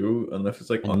to do, unless it's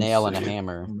like A nail and a unsafe.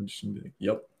 hammer. I'm just gonna be like,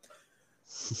 "Yep."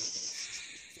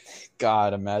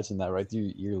 God, imagine that right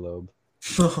through your earlobe.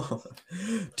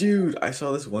 Dude, I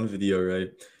saw this one video, right?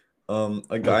 A Oh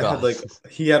guy had God. like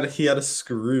he had a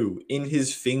screw in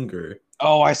his finger,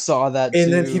 Oh, I saw that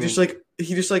and then too. he just like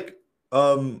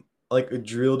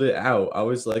drilled it out. I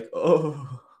was like,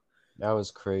 oh. That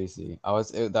was crazy. That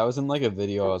was in like a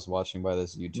video I was watching by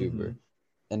this YouTuber. Hmm.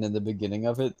 And in the beginning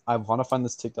of it, I want to find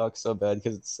this TikTok so bad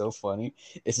because it's so funny.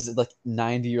 It's this like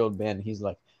 90-year-old man. And he's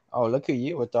like, "Oh, look at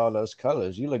you with all those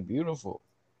colors. You look beautiful,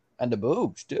 and the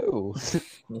boobs too."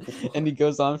 And he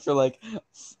goes on for like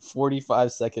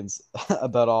 45 seconds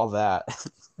about all that,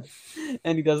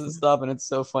 and he doesn't stop. And it's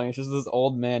so funny. It's just this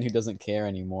old man who doesn't care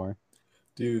anymore.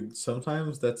 Dude,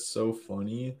 sometimes that's so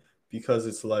funny because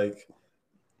it's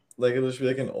like it'll just be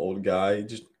like an old guy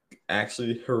just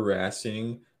actually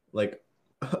harassing like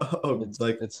a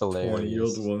like It's 20-year-old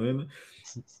hilarious. woman,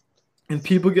 and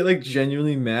people get like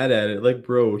genuinely mad at it. Like,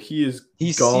 bro, he is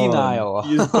He's gone. senile.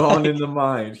 He is gone in Like, the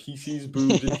mind. He sees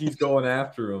boobs and he's going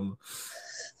after him.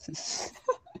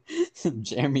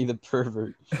 Jeremy the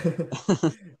pervert.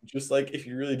 Just like if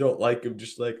you really don't like him,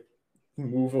 just like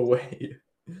move away.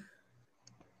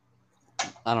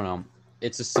 I don't know.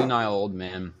 It's a senile old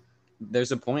man.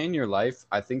 There's a point in your life.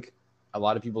 I think a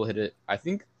lot of people hit it. I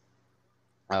think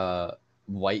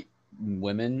white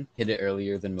women hit it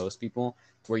earlier than most people,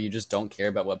 where you just don't care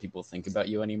about what people think about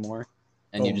you anymore,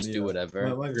 and you Oh just do yeah,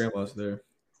 whatever. my grandma's there.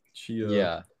 She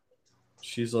Yeah.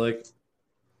 she's like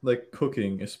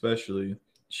cooking especially.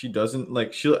 She doesn't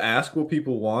like she'll ask what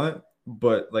people want,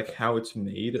 but like how it's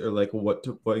made or like what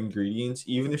ingredients,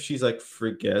 even if she's like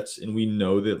forgets and we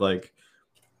know that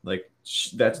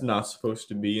that's not supposed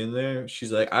to be in there.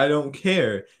 She's like, I don't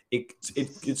care.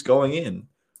 It's going in,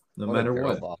 no What a matter girl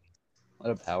what. boss. What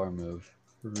a power move.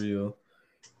 For real.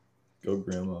 Go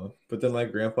grandma. But then my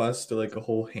grandpa's still like a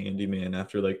whole handyman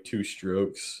after like 2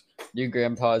 strokes. Your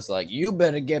grandpa's like, you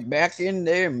better get back in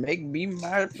there and make me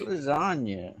my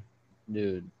lasagna.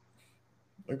 Dude,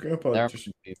 My grandpa that just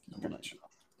reminds me of someone I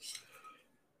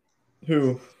know.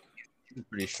 who? He's a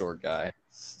pretty short guy.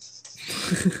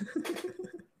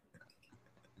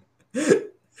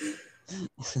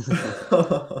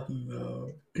 Oh,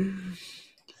 no.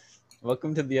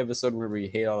 Welcome to the episode where we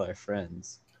hate all our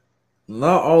friends.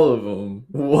 Not all of them.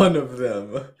 One of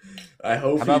them. I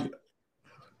hope How he. about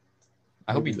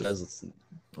I hope he does listen.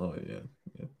 Oh yeah.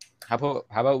 Yeah. How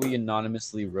about we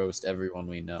anonymously roast everyone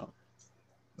we know?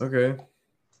 Okay.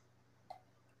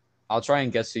 I'll try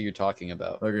and guess who you're talking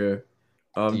about. Okay.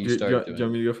 Do you Do start you want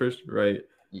doing me it? to go first? Right.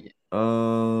 Yeah.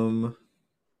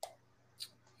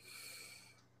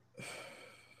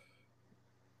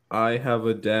 I have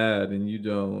a dad and you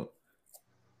don't.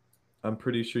 I'm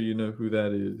pretty sure you know who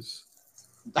that is.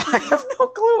 I have no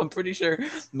clue. I'm pretty sure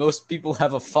most people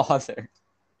have a father.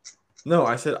 No,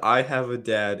 I said I have a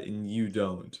dad and you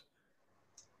don't.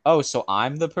 Oh, so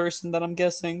I'm the person that I'm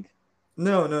guessing?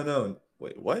 No, no, no.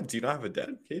 Wait, what? Do you not have a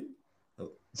dad, kid?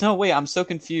 No, wait, I'm so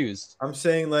confused. I'm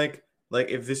saying like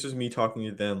if this was me talking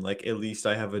to them, like at least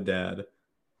I have a dad.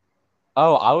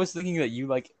 Oh, I was thinking that you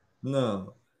like.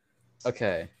 No.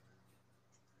 Okay.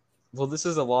 Well, this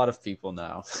is a lot of people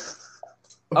now.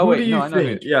 Oh Who do wait, no, you I know who you're.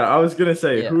 think? Yeah, I was gonna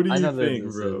say, Yeah, who do I you know who think,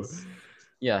 this bro? is.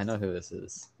 Yeah, I know who this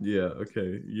is. Yeah,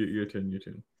 okay. Your turn, your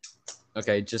turn.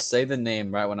 Okay, just say the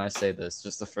name right when I say this.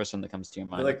 Just the first one that comes to your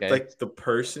mind. Like Okay. like the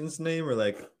person's name or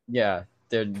like Yeah,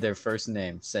 their first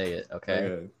name. Say it. Okay.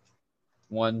 okay.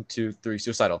 1, 2, 3.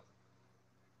 Suicidal.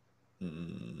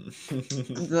 Mm.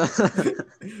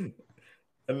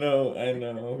 No, I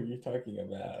know who you're talking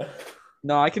about.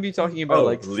 I could be talking about Oh,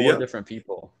 like four Leah? different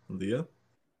people. Leah?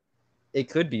 It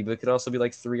could be, but it could also be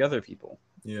like 3 other people.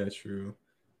 Yeah, true.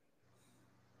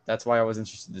 That's why I was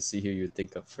interested to see who you would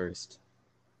think of first.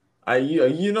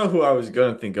 You know who I was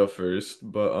gonna think of first,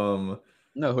 but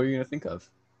No, who are you gonna think of?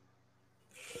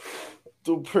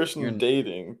 the You're person in...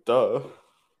 dating, duh.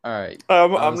 All right. I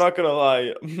I'm was. not gonna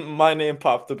lie, my name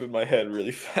popped up in my head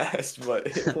really fast, but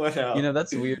it went out.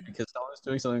 That's weird because someone was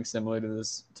doing something similar to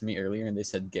this to me earlier, and they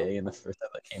said gay, and the first thing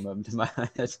that came up into my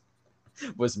head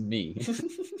was me.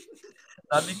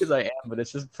 Not because I am, but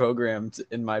it's just programmed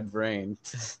in my brain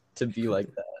to be like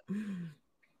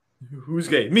Who's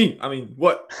gay? Me. I mean,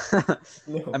 what? that.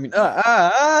 No, I mean, what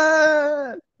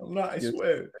I'm not. I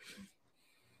swear.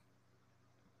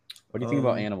 do you think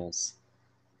about animals?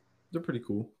 They're pretty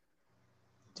cool.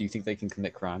 Do you think they can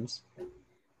commit crimes?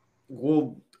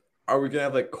 Well, are we gonna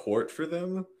have like court for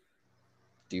them?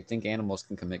 Do you think animals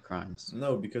can commit crimes?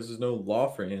 No, because there's no law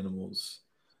for animals.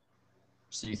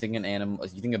 So you think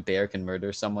you think a bear can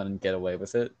murder someone and get away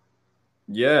with it?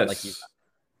 Like you. Yes.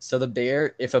 So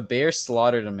if a bear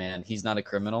slaughtered a man, he's not a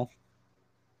criminal.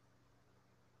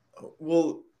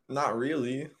 Well, not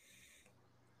really.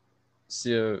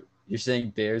 So you're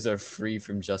saying bears are free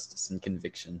from justice and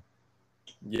conviction?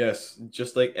 Yes,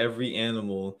 just like every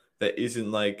animal that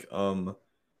isn't like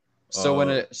So uh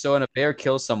when a bear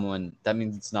kills someone, that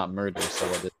means it's not murder. So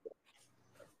what is it?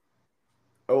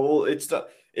 oh well, it's not.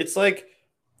 It's like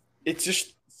it's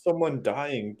just someone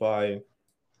dying by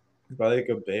like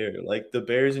a bear. Like the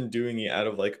bear isn't doing it out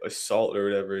of like assault or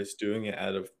whatever. It's doing it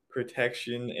out of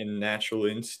protection and natural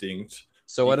instinct.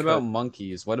 So what Because about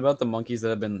monkeys? What about the monkeys that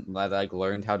have been like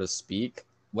learned how to speak?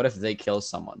 What if they kill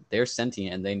someone? They're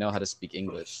sentient and they know how to speak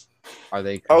English. Are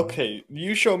they criminal? okay,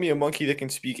 you show me a monkey that can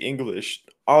speak English.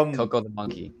 Coco the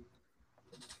monkey.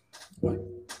 What?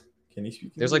 Can he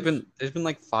speak There's English?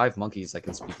 like 5 monkeys that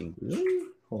can speak English. Really?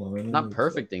 Hold on, let me Not look this up.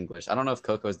 perfect English. I don't know if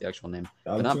Coco is the actual name,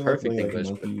 but I'm not doing like perfect English.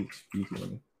 But monkey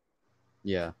speaking.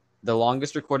 yeah, the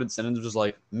longest recorded sentence was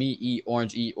like me eat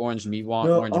orange, me want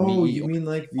No, orange, me oh, eat you orange, mean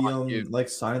like the want you. like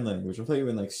sign language? I thought you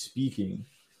meant like speaking.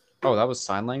 Oh, that was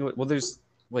sign language. Well, there's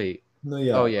wait. No,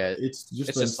 Oh yeah, yeah, it's just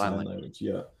it's been just sign sign language. language.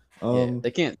 Yeah. Yeah, Um.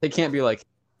 they can't be like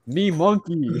me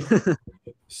monkey.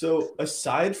 So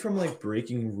aside from like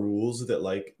breaking rules that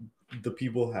like the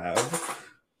people have,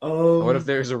 What if um,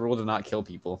 there's a rule to not kill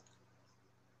people?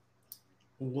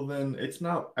 well then it's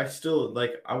not. I still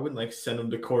like. I wouldn't like send them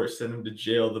to court, send them to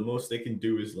jail. The most they can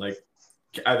do is like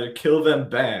either kill them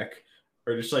back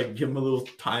or just like give them a little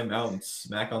timeout and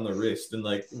smack on the wrist. And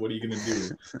like, what are you gonna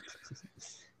do?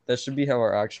 That should be how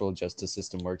our actual justice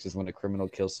system works. Is when a criminal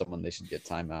kills someone, they should get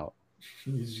time out.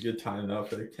 You just get timed out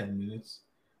for like 10 minutes.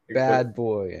 Like, Bad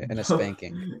boy and a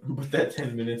spanking. but that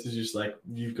 10 minutes is just like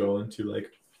you go into like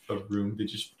a room that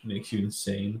just makes you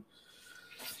insane.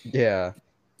 Yeah,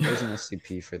 there's an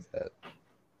SCP for that.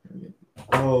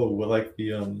 Oh, well, like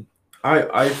the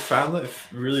I found that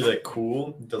really like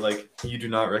cool that like you do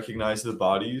not recognize the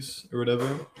bodies or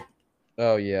whatever.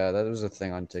 Oh yeah, that was a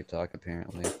thing on TikTok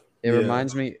apparently. It Yeah.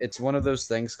 reminds me, it's one of those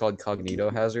things called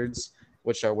cognito hazards,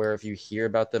 which are where if you hear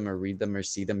about them or read them or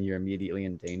see them, you're immediately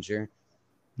in danger.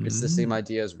 It's the same Mm.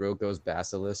 idea as Roko's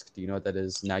basilisk. Do you know what that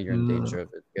is? Now you're in No, danger of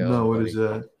it. no, Go, what is buddy.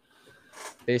 that?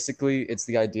 Basically, it's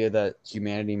the idea that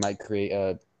humanity might create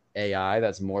a AI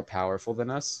that's more powerful than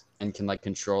us and can like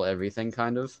control everything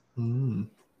kind of. Mm.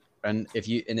 And if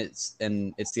you and it's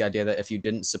the idea that if you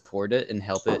didn't support it and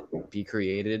help it be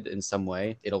created in some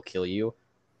way, it'll kill you,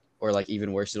 or like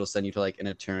even worse, it'll send you to like an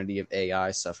eternity of AI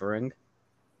suffering.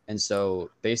 And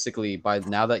so basically, by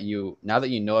now that you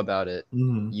know about it,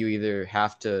 Mm. you either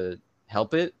have to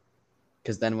help it,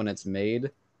 because then when it's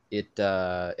made, it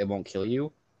won't kill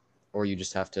you, or you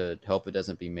just have to hope it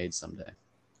doesn't be made someday.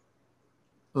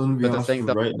 I'm gonna be But the honest with thing,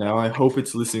 you right now. I hope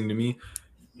it's listening to me.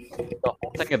 the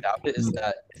whole thing about it is Mm.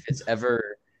 that if it's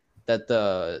ever that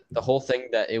the whole thing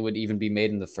that it would even be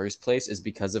made in the first place is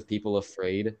because of people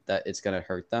afraid that it's going to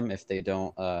hurt them if they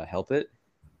don't help it.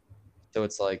 So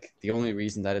it's like the only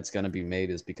reason that it's going to be made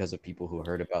is because of people who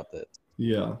heard about this.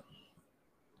 Yeah.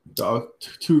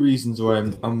 Two reasons why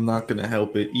I'm not gonna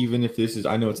help it, even if this is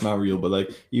I know it's not real, but like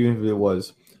even if it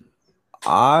was,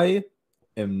 I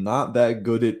am not that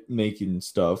good at making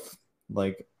stuff.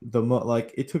 Like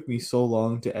like it took me so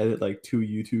long to edit like 2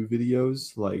 YouTube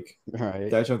videos. Like Right.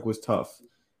 that junk was tough.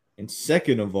 And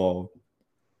second of all,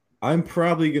 I'm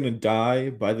probably gonna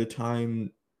die by the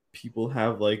time people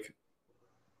have like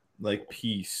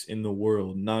peace in the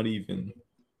world. Not even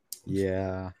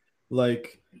Yeah.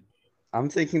 like I'm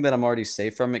thinking that I'm already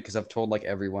safe from it because I've told like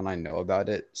everyone I know about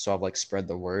it. So I've like spread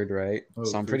the word, right? oh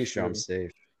So I'm for pretty sure I'm sure.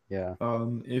 safe. Yeah.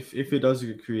 If it does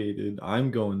get created,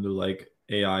 I'm going to like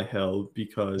AI hell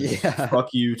because Yeah.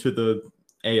 fuck you to the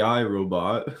AI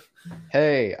robot.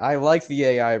 Hey, I like the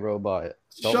AI robot.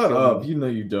 Don't Shut kill up, me. you know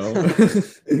you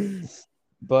don't.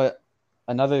 But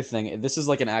another thing, this is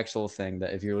like an actual thing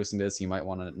that if you're listening to this, you might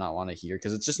want to not want to hear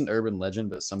because it's just an urban legend,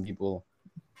 but some people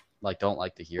like don't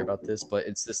like to hear about this. But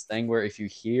it's this thing where if you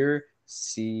hear,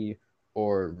 see,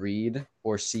 or read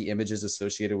or see images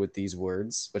associated with these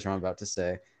words, which I'm about to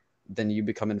say, then you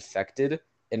become infected,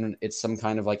 and it's some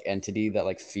kind of like entity that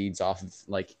like feeds off of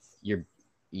like your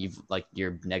like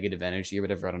your negative energy or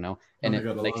whatever. I don't know, Oh, and I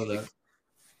got a lot of that.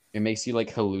 it makes you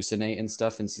like hallucinate and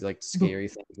stuff and see like scary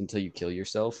things until you kill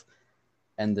yourself.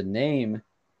 And the name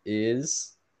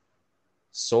is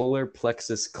solar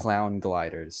plexus clown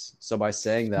gliders. So by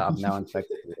saying that, I'm now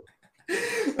infected with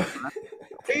it.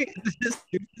 Wait, is this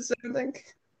stupid sounding?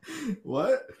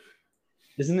 What?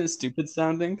 Isn't it stupid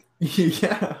sounding?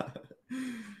 Yeah.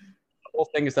 The whole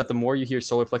thing is that the more you hear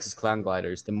solar plexus clown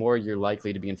gliders, the more you're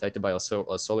likely to be infected by a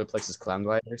solar plexus clown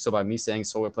glider. So by me saying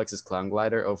solar plexus clown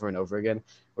glider over and over again,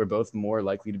 we're both more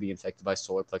likely to be infected by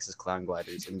solar plexus clown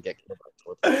gliders and get killed by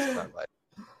solar plexus clown gliders.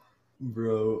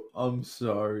 Bro, I'm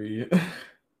sorry.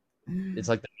 It's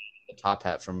like the top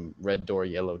hat from Red Door,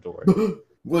 Yellow Door.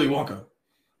 Willy Wonka.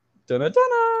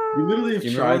 We literally Dun-dun-dun-dun! have You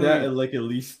remember tried when that we? at like at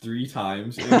least 3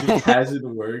 times and it just hasn't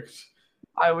worked.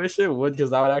 I wish it would because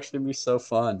that would actually be so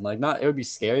fun. Like, not it would be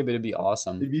scary, but it'd be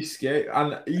awesome. It'd be scary.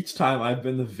 And each time I've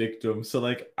been the victim, so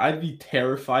like I'd be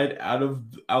terrified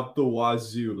out the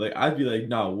wazoo. Like I'd be like,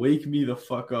 "No, wake me the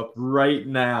fuck up right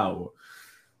now."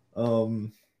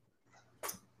 Um,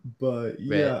 but Red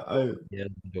yeah, Door, Yellow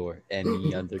Door,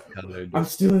 any other color I'm door.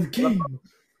 still in the game.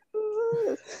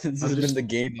 This I've has been just the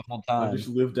game the whole I've just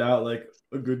time. lived out like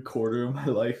a good quarter of my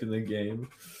life in the game.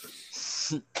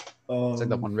 It's like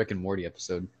that Um, one Rick and Morty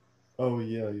episode. Oh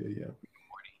yeah, yeah, yeah.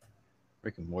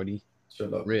 Rick and Morty.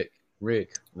 Shut up. Rick,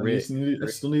 Rick, Rick, I Rick,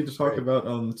 still need to talk Rick,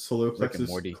 about solar Rick and plexus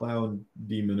Morty. clown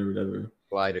demon or whatever.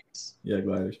 Gliders. Yeah,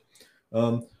 gliders.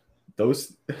 Um,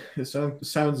 those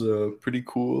sounds pretty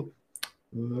cool.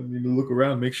 I need to look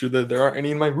around, make sure that there aren't any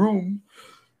in my room.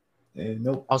 And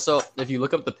nope. Also, if you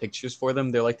look up the pictures for them,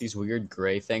 they're like these weird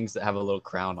gray things that have a little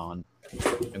crown on,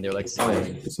 and they're like Oh,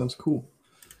 spinning. it sounds cool.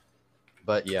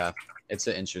 But yeah, it's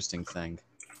an interesting thing.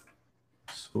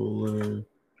 Solar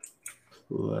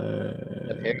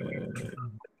Apparently, plexus.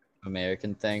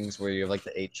 American things where you have like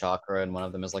the 8 chakra, and one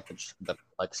of them is like the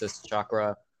plexus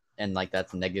chakra, and like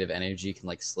that's negative energy can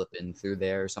like slip in through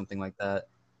there or something like that.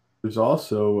 There's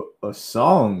also a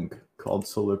song called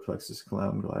Solar Plexus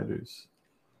Clown Gliders.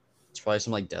 It's probably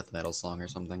some like death metal song or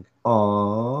something.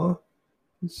 Aww.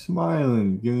 He's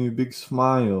smiling. Give me a big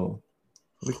smile.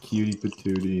 What a cutie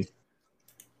patootie.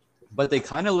 But they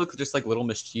kind of look just like little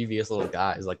mischievous little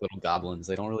guys, like little goblins.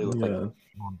 They don't really look like Yeah.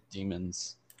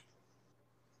 demons.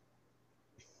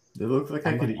 They look like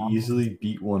I could easily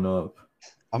beat one up.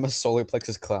 I'm a solar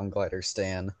plexus clown glider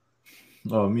stan.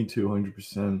 Oh, me too,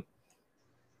 100%.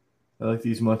 I like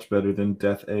these much better than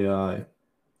Death AI.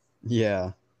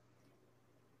 Yeah.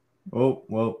 Oh,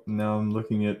 well, now I'm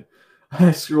looking at.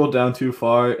 I scrolled down too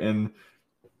far, and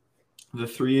the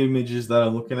 3 images that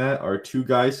I'm looking at are 2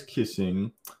 guys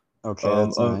kissing. Okay,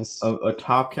 that's nice. A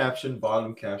top caption,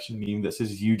 bottom caption meme that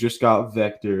says "You just got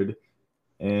vectored,"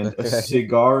 and a Okay.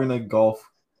 cigar and a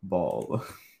golf ball.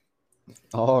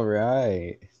 All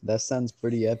right. That sounds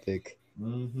pretty epic.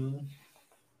 Mm-hmm.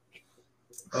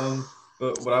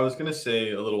 But what I was gonna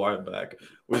say a little while back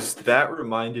was that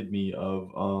reminded me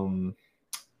of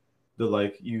the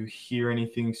like you hear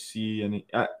anything, see any.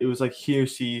 It was like hear,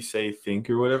 see, say, think,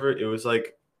 or whatever. It was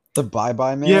like The Bye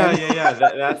Bye yeah, Man. yeah, yeah.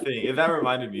 That thing. That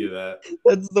reminded me of that.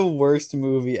 That's the worst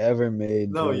movie ever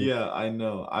made, No, bro. yeah, I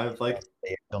know. I've like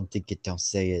Don't think it, don't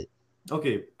say it.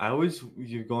 okay. I always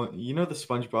you're going. You know the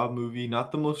SpongeBob movie,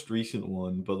 not the most recent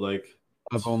one, but like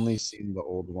I've only seen the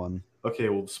old one. okay,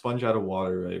 well, Sponge Out of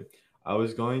Water, right? I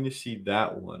was going to see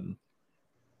that one,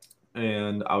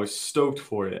 and I was stoked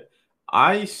for it.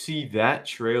 I see that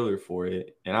trailer for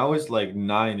it, and I was like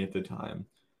 9 at the time.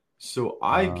 So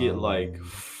I get like Um,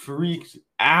 freaked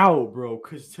out, bro.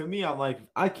 Because to me, I'm like,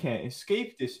 I can't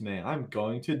escape this man. I'm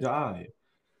going to die.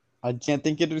 I can't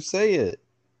think of to say it.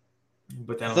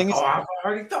 But then The I'm thing like, oh, is, I've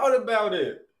already thought about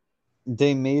it.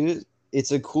 they made it.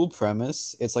 It's a cool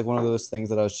premise. It's like one of those things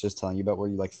that I was just telling you about, where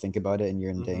you like think about it and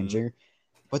you're in Mm-hmm. danger.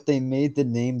 But they made the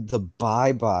name the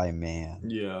Bye Bye Man.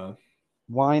 Yeah.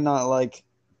 Why not like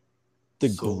the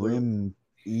Solar. grim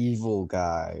evil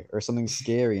guy or something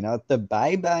scary? Not the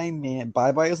Bye Bye Man.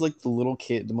 Bye Bye is like the little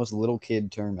kid, the most little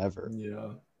kid term ever.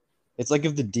 Yeah. It's like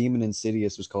if the demon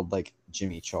Insidious was called like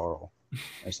Jimmy Charles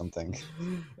or something.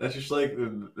 That's just like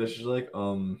Grim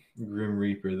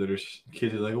Reaper. That are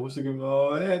kids are like, what's the Grim?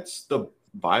 Oh, it's the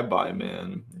Bye Bye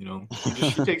Man. You know,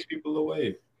 he takes people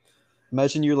away.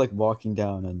 Imagine you're like walking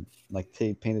down and like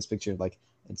paint this picture of, like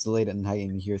it's late at night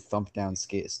and you hear thump down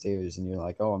stairs and you're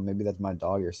like, oh, maybe that's my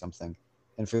dog or something.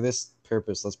 And for this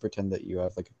purpose, let's pretend that you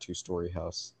have like a 2-story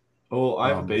house. Oh, I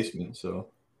have a Um, basement, so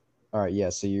all right, yeah.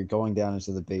 So you're going down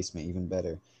into the basement, even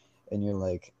better, and you're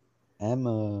like,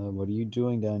 Emma, what are you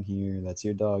doing down here? That's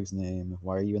your dog's name.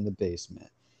 Why are you in the basement?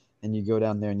 And you go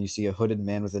down there and you see a hooded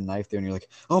man with a knife there, and you're like,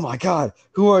 oh my god,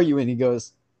 who are you? And he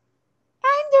goes,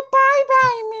 I'm the Bye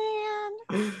Bye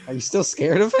Man. Are you still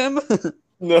scared of him?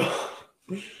 no.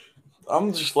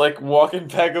 I'm just like walking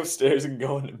back upstairs and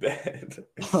going to bed.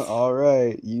 All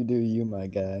right, you do you, my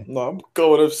guy. No, I'm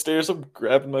going upstairs. I'm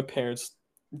grabbing my parents'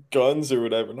 guns or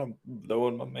whatever, and I'm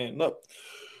blowing my man up.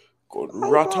 Going Bye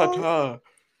bye. ratata.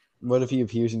 What if he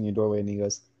appears in your doorway and he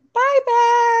goes, bye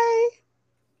bye?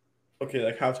 Okay,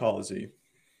 like how tall is he?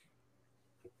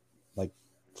 Like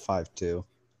 5'2".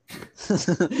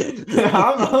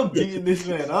 I'm beating this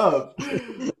man up.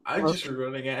 I'm just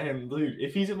running at him, dude.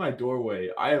 If he's in my doorway,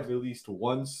 I have at least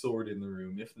one sword in the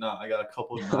room. If not, I got a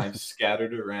couple of knives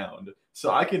scattered around,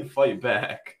 so I can fight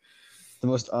back. The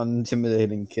most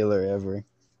unintimidating killer ever.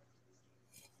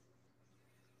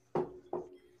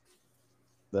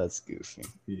 That's goofy.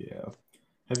 Yeah.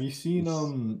 Have you seen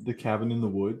The Cabin in the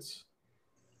Woods?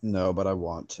 No, but I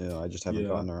want to. I just haven't Yeah,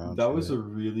 gotten around that to was it. a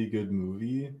really good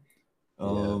movie.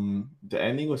 Yeah. The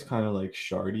ending was kind of like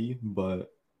shardy,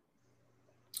 but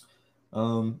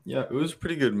yeah, it was a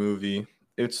pretty good movie.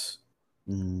 It's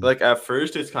Mm, like at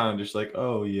first it's kind of just like,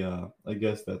 oh yeah, I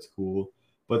guess that's cool.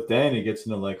 But then it gets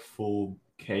into like full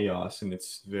chaos and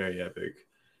it's very epic.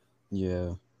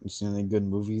 yeah. You seen any good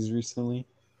movies recently?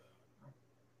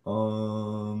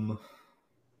 Um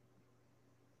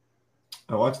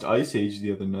watched Ice Age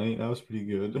the other night. That was pretty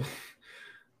good.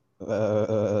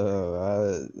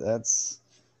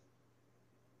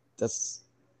 That's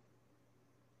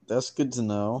that's good to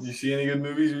know. Did you see any good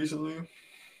movies recently?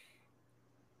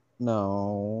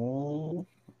 No,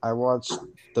 I watched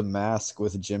The Mask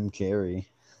with Jim Carrey.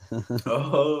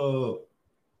 Oh,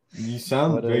 you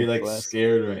sound What a very like classic.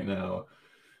 scared right now.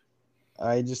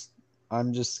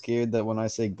 I'm just scared that when I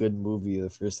say good movie, the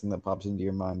first thing that pops into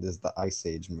your mind is the Ice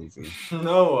Age movie.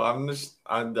 No, I was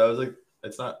like,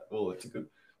 it's not. Well, it's a good.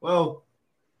 Well,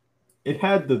 it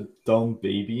had the dumb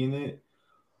baby in it,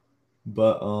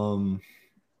 but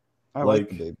I like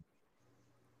the like baby.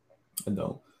 I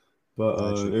don't. But I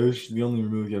actually, it was the only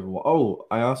movie I ever watched. Oh,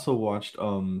 I also watched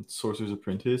Sorcerer's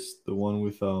Apprentice, the one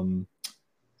with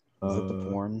is it the uh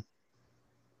porn?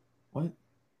 what?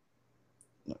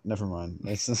 No, never mind.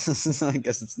 I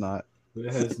guess it's not. But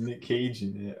it has Nick Cage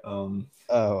in it.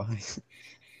 Oh,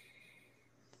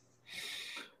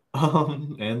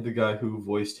 And the guy who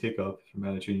voiced Hiccup from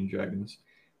How to Train Your Dragons.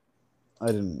 I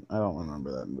didn't. I don't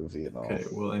remember that movie at all. Okay,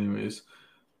 well, anyways,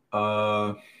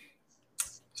 uh,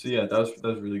 so yeah, that was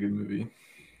a really good movie.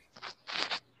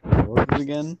 What was it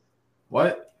again?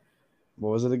 What? What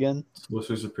was it again?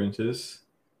 Sorcerer's Apprentice.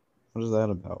 What is that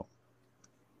about?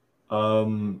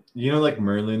 You know, like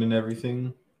Merlin and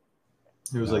everything.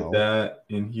 It was like No, that,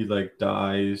 and he like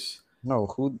dies. no.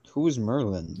 Who is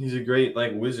Merlin? He's a great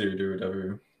like wizard or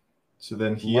whatever. So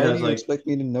then he Why do has you like expect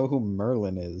me to know who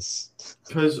Merlin is?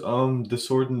 because the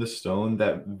Sword and the Stone,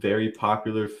 that very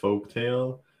popular folk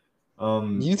tale.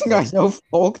 You think I Like know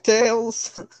folk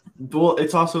tales? well,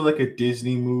 it's also like a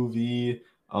Disney movie.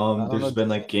 I don't know There's been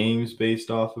Disney. like games based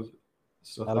off of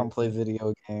stuff I don't like play that.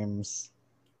 video games.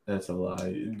 That's a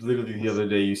lie. Literally the other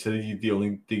day you said the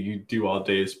only thing you do all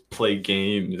day is play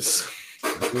games.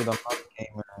 Dude, I'm not a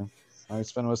gamer. I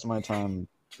spend most of my time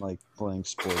like playing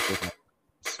sports with my friends,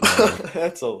 you know,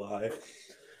 That's a lie.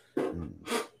 mm,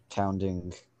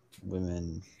 pounding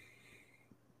women,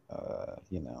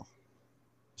 you know,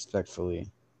 respectfully.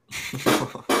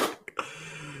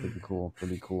 Pretty cool,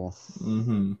 pretty cool.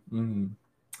 Mm-hmm.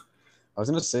 I was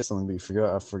gonna say something,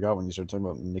 but I forgot when you started talking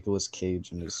about Nicolas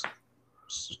Cage and his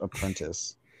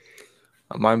apprentice.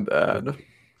 My bad.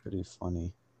 Pretty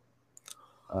funny.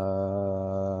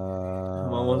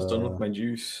 I'm almost done with my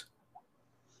juice.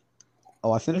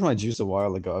 Oh, I finished my juice a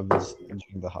while ago. I was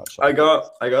drinking the hot I chocolate.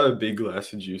 got I got a big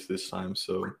glass of juice this time.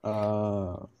 So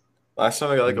Uh, last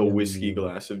time I got like a yum, whiskey yum.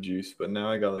 glass of juice, but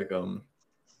now I got like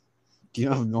Do you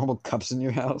have normal cups in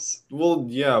your house? well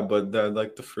yeah, but that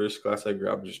like the first glass I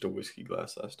grabbed was just a whiskey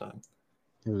glass last time.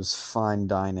 It was fine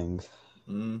dining.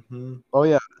 Mm-hmm. Oh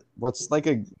yeah, what's like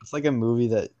a movie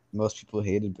that most people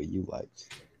hated but you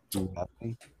liked? Do you have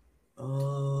any?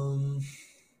 Um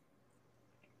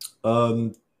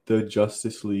um the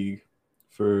Justice League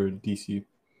for DC.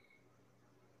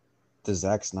 The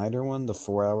Zack Snyder one, the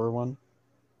 4 hour one,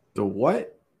 The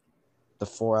what? the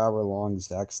 4 hour long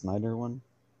Zack Snyder one.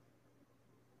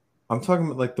 I'm talking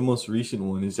about like the most recent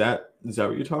one. Is that what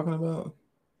you're talking about?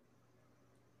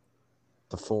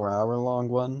 The 4 hour long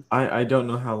one. I don't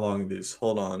know how long it is.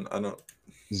 Hold on. I don't.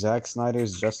 Zack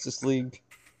Snyder's Justice League.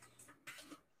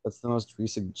 That's the most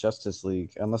recent Justice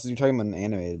League, unless you're talking about an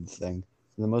animated thing.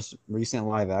 The most recent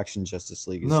live action Justice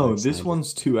League is No, Zack this Snyder.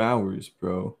 one's 2 hours,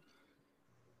 bro.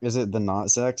 Is it the not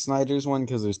Zack Snyder's one?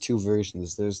 Because there's two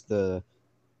versions. There's the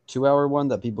 2 hour one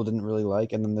that people didn't really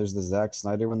like, and then there's the Zack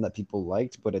Snyder one that people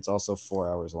liked, but it's also 4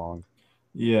 hours long.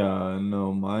 Yeah,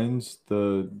 no, mine's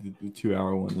the 2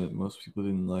 hour one that most people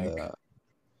didn't like. Uh,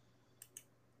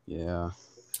 yeah.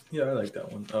 Yeah, I like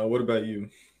that one. What about you?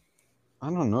 I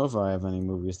don't know if I have any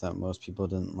movies that most people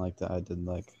didn't like that I did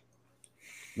like.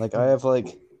 Like I have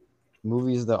like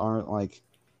movies that aren't like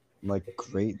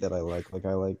great that I like. Like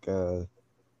I like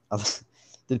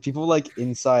did people like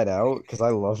Inside Out? Because I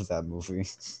love that movie.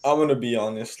 I'm gonna be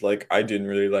honest, like I didn't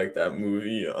really like that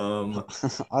movie.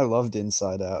 I loved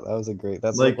Inside Out. That was a great.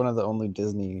 That's like one Like of the only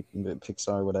Disney,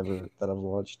 Pixar, whatever that I've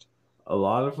watched. a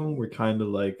lot of them were kind of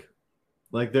like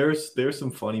there's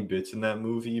some funny bits in that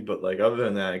movie, but like other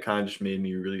than that, it kind of just made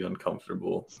me really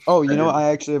uncomfortable. Oh, I you know, did.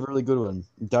 I actually have a really good one.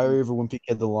 Diary of a Wimpy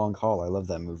Kid: The Long Haul. I love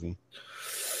that movie.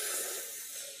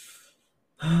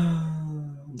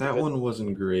 It's a That good. one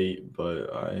wasn't great,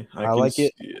 but I I can like see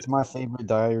it. It's my favorite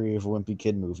Diary of a Wimpy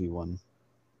Kid movie one.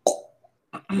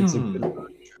 It's a good. it.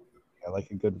 I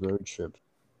like a good road trip,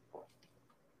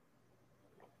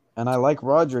 and I like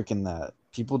Roderick in that.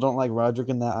 People don't like Roderick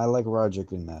in that. I like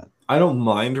Roderick in that. I don't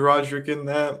mind Roderick in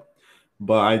that,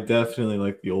 but I definitely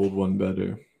like the old one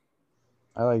better.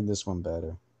 I like this one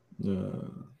better.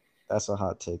 Uh, That's a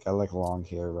hot take. I like long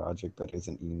hair Roderick better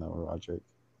than emo Roderick.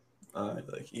 I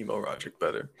like emo Roderick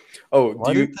better. Oh, do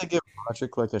Why didn't you? they give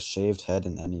Roderick like a shaved head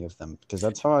in any of them? Because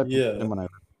that's how I pictured Yeah. him when I read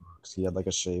books. He had like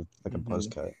a shaved, like a buzz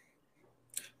hmm cut.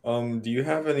 Do you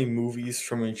have any movies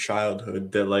from your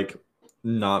childhood that like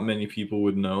not many people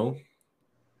would know?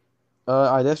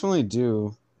 I definitely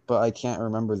do, but I can't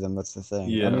remember them. That's the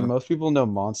thing. I mean, Yeah. most people know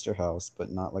Monster House,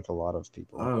 but not like a lot of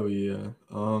people. Oh yeah.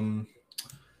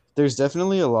 There's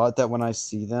definitely a lot that when I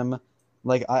see them,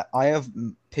 like I have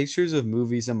pictures of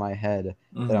movies in my head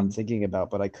that I'm mhm. thinking about,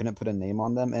 but I couldn't put a name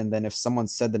on them. And then if someone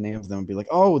said the name of them, I'd be like,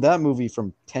 oh, that movie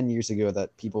from 10 years ago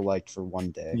that people liked for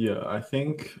one day. Yeah, I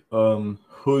think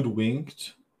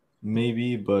Hoodwinked,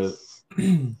 maybe, but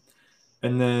and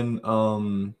then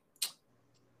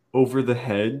Over the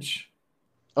Hedge.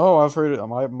 Oh, I've heard it.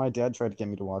 My dad tried to get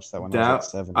me to watch that when I was like That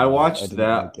 7, I and I watched didn't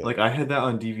that like it. like I had that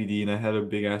on DVD and I had a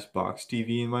big ass box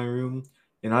TV in my room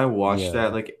and I watched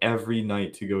that Yeah, like every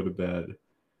night to go to bed.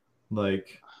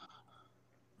 Like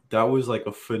that was like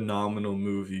a phenomenal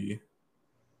movie.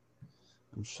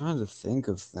 I'm trying to think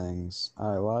of things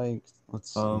I liked. Let's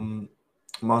see. Um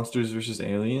Monsters versus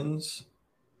Aliens.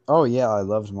 Oh yeah, I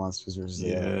loved Monsters vs.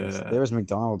 Aliens. Yeah. There was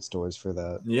McDonald's stores for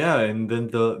that. Yeah, and then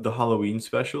the Halloween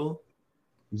special.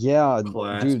 Yeah,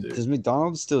 dude, Classic. does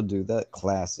McDonald's still do that?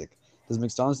 Classic. Does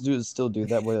McDonald's still do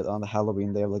that where on the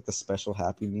Halloween they have like the special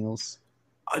Happy Meals?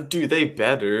 Dude, they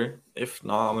better. If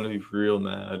not, I'm gonna be real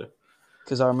mad.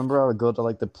 Because I remember I would go to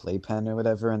like the Playpen or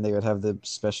whatever, and they would have the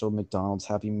special McDonald's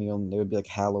Happy Meal, and they would be like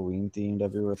Halloween themed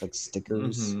everywhere with like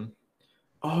stickers. hmm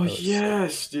Oh That was so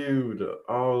yes, dude.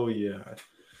 Oh yeah.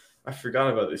 I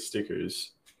forgot about the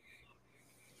stickers.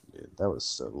 dude, that was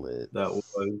so lit. That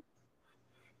was.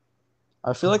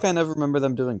 I feel like I never remember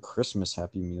them doing Christmas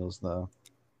Happy Meals though.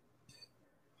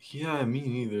 Yeah, me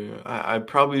neither. I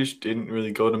probably just didn't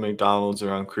really go to McDonald's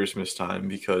around Christmas time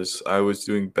because I was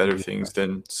doing better Yeah. things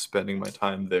than spending my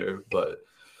time there. But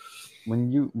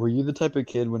When you were you the type of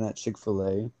kid when at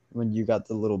Chick-fil-A, when you got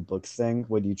the little book thing,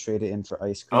 would you trade it in for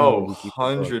ice cream or oh, would you keep the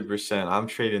book? 100%. I'm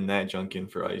trading that junk in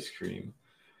for ice cream.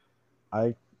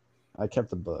 I I kept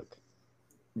the book.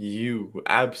 You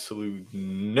absolute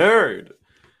nerd.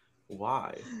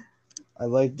 Why? I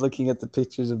liked looking at the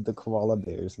pictures of the koala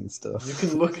bears and You stuff.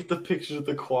 can look at the pictures of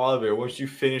the koala bear. Once you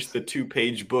finish the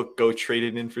 2-page book, go trade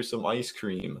it in for some ice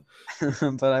cream.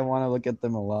 But I want to look at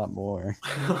them a lot more.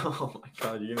 Oh my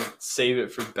god, you're gonna save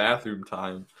it for bathroom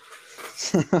time.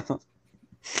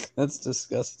 That's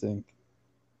disgusting.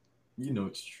 You know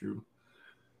it's true.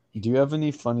 Do you have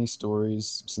any funny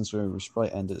stories? Since we should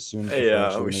probably end it soon before I Yeah,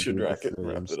 actually we want to should read the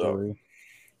wrap 3M it up. story.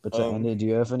 But to end Um, it, do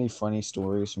you have any funny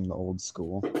stories from the old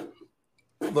school?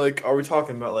 like, are we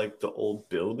talking about like the old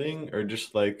building or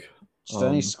just like, Just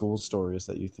any um, school stories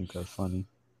that you think are funny.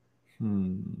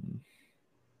 hmm,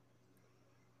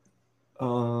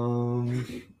 um,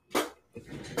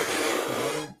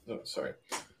 oh, sorry.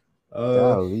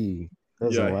 Uh, Golly, that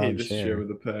was a yeah, I hate loud this chair chair.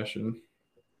 with a passion.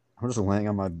 I'm just laying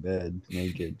on my bed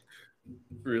naked,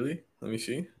 Really? Let me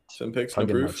see. Some pics, no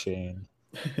tugging my proof. chain.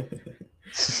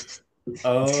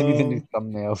 It's gonna be the new um.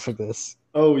 thumbnail for this.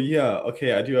 Oh yeah.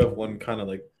 Okay, I do have one kind of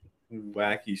like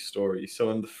wacky story.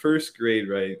 So in the first grade,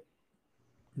 right,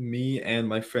 me and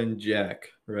my friend Jack,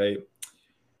 right,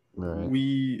 Right.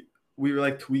 we were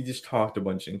like we just talked a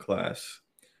bunch in class,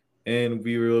 and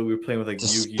we were playing with like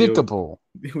Yu-Gi-Oh. Despicable.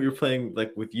 We were playing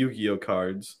like with Yu-Gi-Oh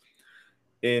cards,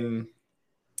 and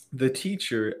the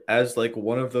teacher, as like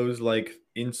one of those like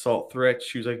insult threats,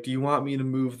 she was like, "Do you want me to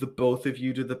move the both of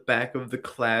you to the back of the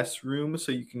classroom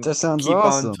so you can That sounds keep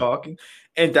on awesome. talking?"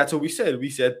 And that's what we said. We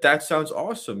said that sounds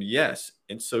awesome, yes.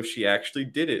 And so she actually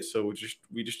did it. So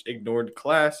we just ignored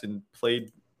class and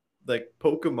played like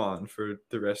Pokemon for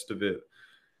the rest of it.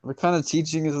 What kind of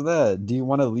teaching is that? Do you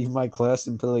want to leave my class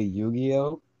and play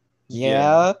Yu-Gi-Oh?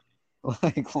 Yeah. Yeah?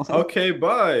 Like what? Okay,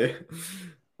 bye.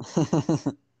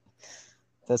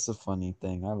 That's a funny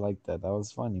thing. I like that. That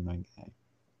was funny, my guy.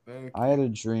 Thank I had you. a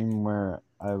dream where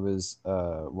I was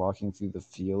walking through the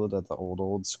field at the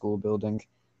old school building,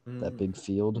 that Mm, big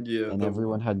field, yeah, and the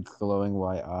everyone one. had glowing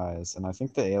white eyes. And I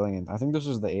think this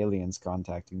was the aliens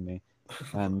contacting me.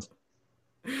 And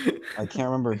I can't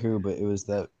remember who, but it was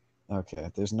that. Okay,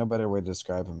 there's no better way to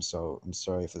describe him, so I'm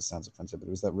sorry if this sounds offensive, but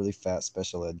it was that really fat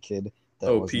special ed kid that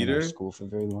Oh, wasn't in our Peter? school for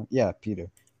very long. Yeah, Peter.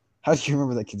 How do you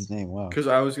remember that kid's name? Wow. Because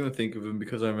I was gonna think of him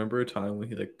because I remember a time when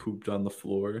he like pooped on the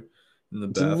floor in the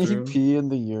Didn't he bathroom. pee in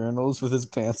the urinals with his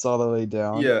pants all the way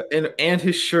down? Yeah, and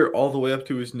his shirt all the way up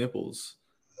to his nipples.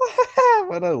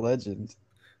 What a legend.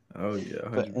 Oh yeah,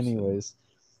 But 100%. anyways,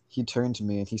 he turned to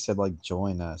me and he said like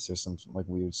join us or some like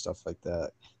weird stuff like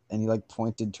that. and he like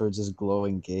pointed towards this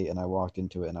glowing gate, and I walked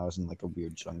into it, and I was in like a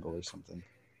weird jungle or something.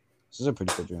 This is a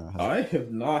pretty cool dream I had. I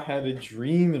have not had a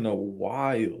dream in a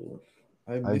while.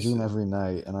 I I miss dream it. every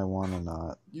night, and I want to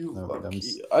not. You No,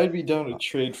 lucky. I'd be down to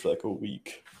trade for like a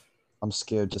week. I'm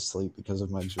scared to sleep because of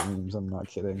my dreams. I'm not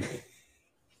kidding.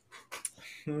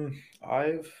 Have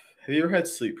you ever had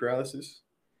sleep paralysis?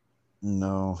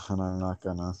 No, and I'm not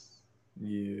gonna.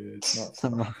 Yeah, it's not I'm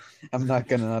fun. not. I'm not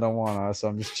gonna. I don't wanna. So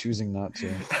I'm just choosing not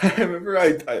to. I remember I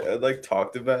like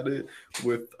talked about it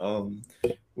with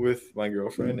my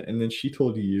girlfriend, and then she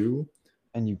told you.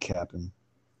 And you capping.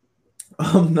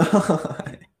 I'm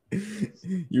not.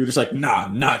 You were just like, nah,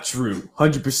 not true.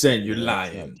 100%, you're Yeah,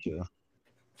 that's not lying. true.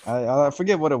 I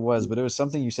forget what it was, but it was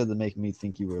something you said that made me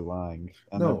think you were lying.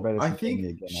 And I No, bet if I you told think me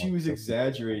again, she I'll was still think you're lying.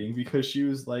 exaggerating because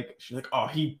she's like, oh,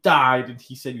 he died, and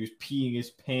he said he was peeing his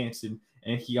pants, and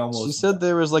he She almost died. said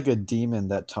there was like a demon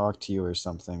that talked to you or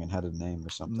something and had a name or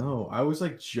something. No, I was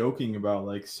like joking about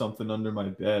like something under my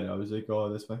bed. I was like, oh,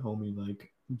 that's my homie,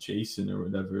 like Jason or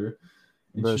whatever.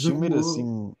 And Bro, she's like,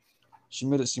 whoa. she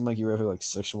made it seem like you were having like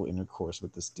sexual intercourse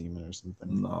with this demon or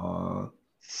something. Nah,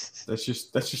 that's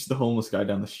just the homeless guy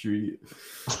down the street.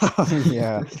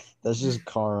 Yeah, that's just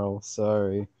Carl.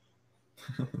 Sorry.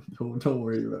 Don't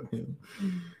worry about him.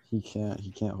 He can't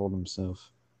hold himself.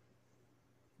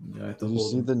 Yeah, I have to Did you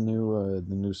hold see him. the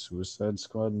new Suicide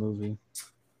Squad movie?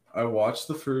 I watched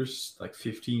the first like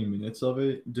 15 minutes of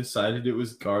it, decided it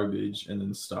was garbage, and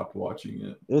then stopped watching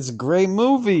it. It's a great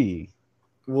movie.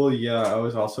 Well, yeah, I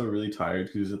was also really tired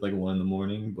because it was at like 1 in the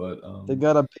morning, but They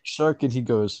got a big shark and he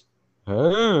goes,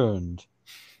 "Hand."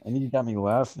 And he got me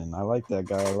laughing. I like that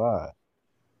guy a lot.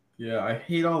 yeah, I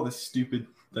hate all the stupid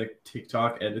like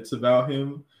TikTok edits about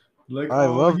him. Like, I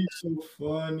oh, love he's so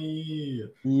funny.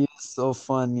 He is so But the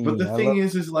funny. I thing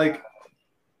love is like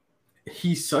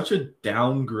he's such a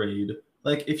downgrade.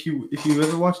 Like if you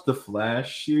ever watched the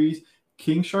Flash series,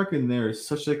 King Shark in there is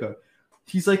such like a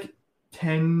he's like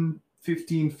 10,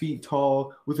 15 feet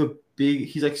tall with a big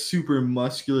he's like super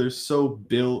muscular, so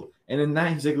built. And in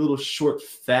that he's like a little short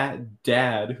fat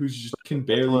dad who's just can guess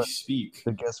barely what? speak.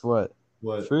 But guess what?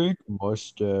 What? Fake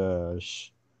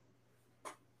mustache.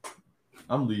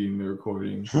 I'm leaving the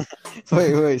recording.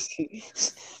 Wait.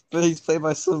 But he's played by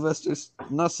not Sylvester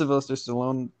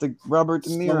Stallone, the Robert De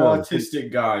Some Niro.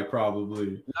 autistic guy,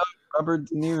 probably. Robert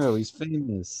De Niro, he's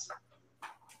famous.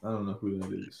 I don't know who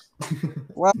that is.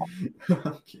 Wow,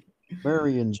 Okay.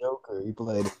 Murray and Joker. He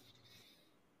played.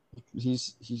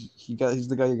 He's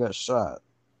the guy who got shot,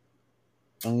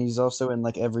 and he's also in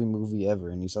like every movie ever,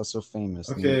 and he's also famous.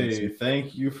 And Okay,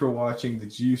 thank you for watching the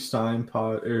Juice Time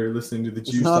pod or listening to the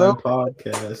it's Juice not Time over.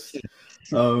 podcast.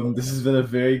 This has been a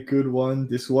very good one.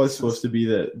 This was supposed to be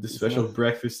the It's special not,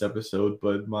 breakfast episode,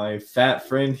 but my fat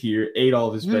friend here ate all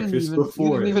of his breakfast you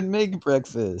before didn't it. even make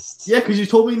breakfast. Yeah, because you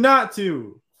told me not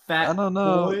to, I fat don't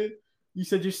know. boy. You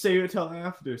said just save it till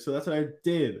after, so that's what I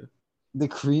did. The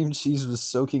cream cheese was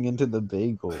soaking into the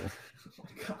bagel. Oh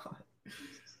my god.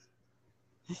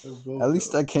 At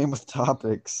least that came with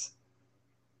topics.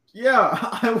 Yeah,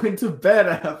 I went to bed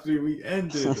after we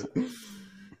ended.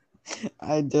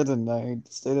 I didn't. I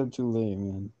stayed up too late,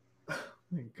 man. Oh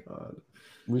my god.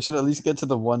 We should at least get to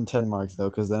the 110 mark though,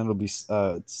 because then it'll be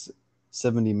it's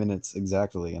 70 minutes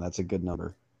exactly, and that's a good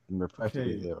number. And we're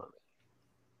practically Okay. there.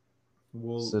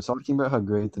 Well, So talking about how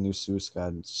great the new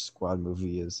Suicide Squad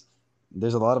movie is,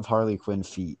 there's a lot of Harley Quinn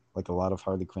feet, like a lot of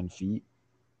Harley Quinn feet.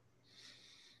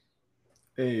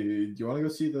 hey, do you want to go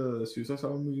see the Suicide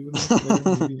Squad movie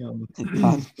with me?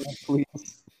 Contact,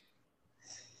 please.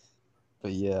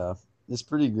 But yeah, it's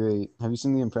pretty great. Have you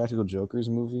seen the Impractical Jokers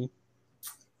movie?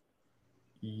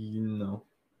 No.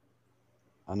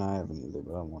 And I haven't either,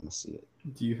 but I want to see it.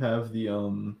 Do you have the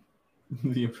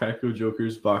the Impractical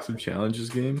Jokers box of challenges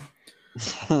game?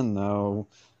 No,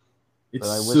 It's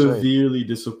but I wish I. severely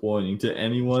disappointing to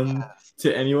anyone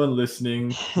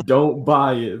listening. Don't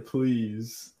buy it,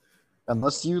 please.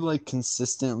 Unless you like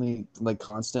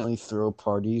constantly throw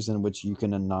parties in which you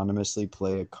can anonymously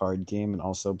play a card game and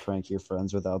also prank your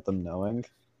friends without them knowing,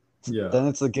 Yeah. then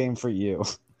it's a game for you.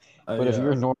 But if Yeah.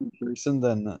 you're a normal person,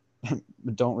 then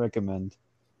don't recommend.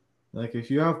 Like if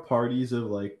you have parties of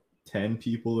like 10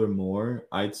 people or more,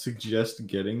 I'd suggest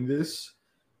getting this.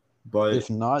 But If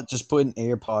not, just put an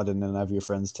AirPod in and have your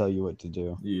friends tell you what to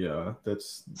do. yeah,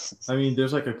 I mean,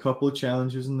 there's like a couple of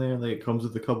challenges in there. Like it comes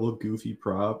with a couple of goofy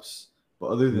props, but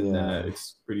other than that,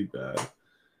 it's pretty bad.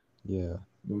 Yeah.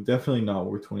 Definitely not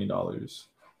worth $20.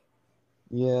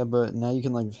 Yeah, but now you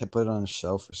can like put it on a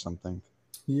shelf or something.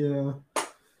 Yeah.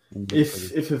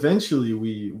 If eventually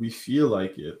we feel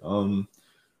like it,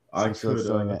 I Since you're could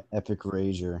throwing an epic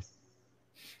rager.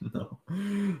 No,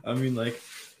 I mean, like,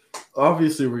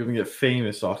 obviously we're gonna get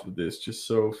famous off of this, just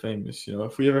so famous, you know.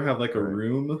 If we ever have like a Right.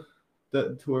 room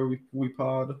that to where we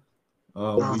pod,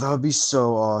 Oh, we that would be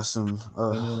so awesome.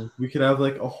 I know we could have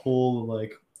like a whole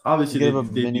like We obviously could have a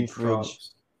they'd be mini fridge.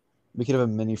 props. We could have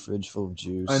a mini fridge full of I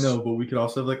juice. know, but we could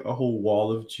also have like a whole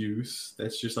wall of juice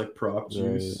that's just like prop Right.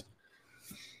 juice.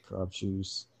 Prop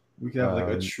juice. We could have like a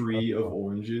I don't tree of know.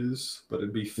 oranges, but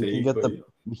it'd be We can fake. get But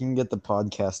the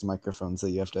podcast microphones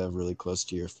that you have to have really close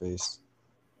to your face.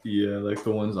 yeah, like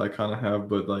the ones I kind of have,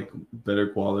 but like better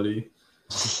quality.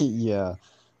 Yeah.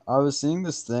 I was seeing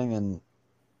this thing and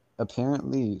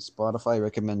apparently Spotify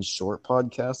recommends short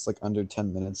podcasts like under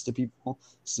 10 minutes to people.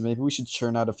 So maybe we should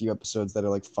churn out a few episodes that are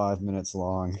like 5 minutes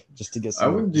long just to get I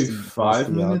some wouldn't just do to boost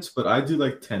five the up. minutes, but I do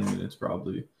like 10 minutes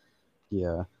probably.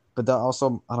 Yeah. But that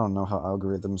also I don't know how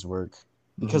algorithms work.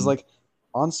 Because Hmm. like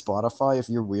on Spotify, if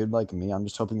you're weird like me, I'm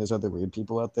just hoping there's other weird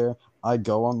people out there. I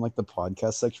go on like the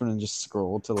podcast section and just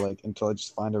scroll to like until I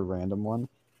just find a random one.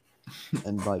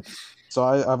 And like so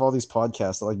I have all these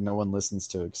podcasts that like no one listens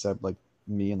to except like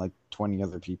me and like 20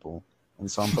 other people, and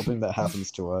so I'm hoping that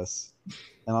happens to us.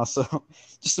 And also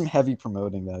just some heavy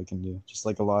promoting that I can do, just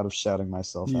like a lot of shouting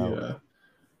myself out. Yeah,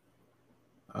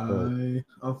 But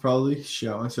I'll probably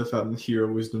shout myself out in the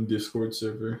Hero Wisdom Discord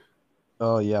server.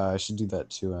 oh yeah, I should do that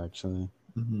too actually.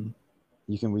 Hmm.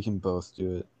 We can both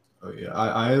do it. Oh yeah,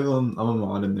 I have I'm a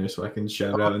mod in there, so I can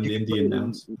shout Oh, out you can in put the it in.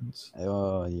 announcements.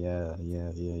 Oh yeah,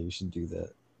 you should do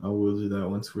that. I will do that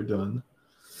once we're done.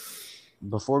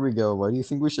 Before we go, why do you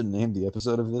think we should name the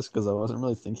episode of this? Because I wasn't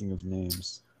really thinking of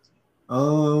names.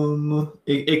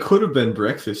 It could have been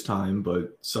breakfast time,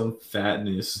 but some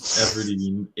fatness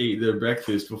Everdeen ate their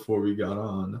breakfast before we got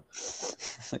on.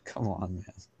 Come on, man.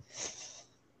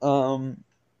 Um,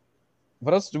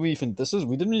 what else do we even?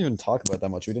 We didn't even talk about that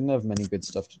much. We didn't have many good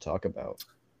stuff to talk about.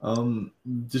 Um,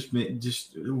 just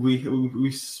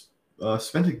we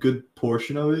spent a good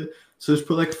portion of it. So just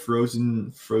put like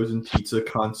frozen pizza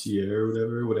concierge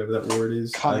or whatever that word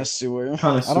is. Connoisseur. I don't know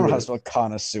how to Connoisseur. spell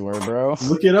connoisseur, bro.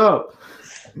 Look it up.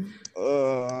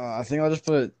 I think I'll just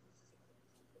put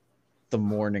the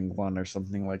morning one or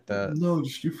something like that. No,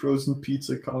 just do frozen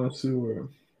pizza connoisseur.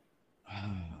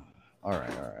 All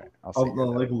right. I'll I'll,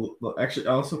 figure it out. actually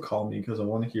also call me because I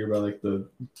want to hear about like the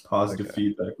positive Okay.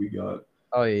 feedback we got.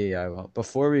 Oh yeah, I will.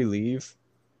 Before we leave,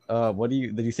 what do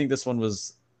you think this one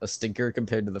was a stinker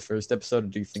compared to the first episode, or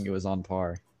do you think it was on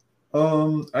par?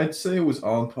 I'd say it was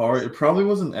on par. It probably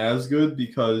wasn't as good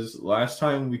because last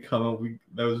time we come up, we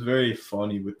that was very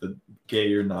funny with the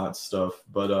gay or not stuff.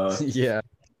 But Yeah.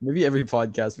 Maybe every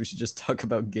podcast we should just talk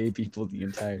about gay people the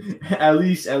entire time. at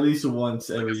least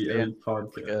once every Like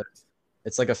podcast. a,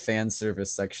 it's like a fan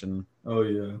service section. Oh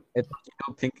yeah, It's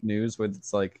Pink News where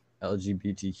it's like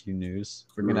LGBTQ news.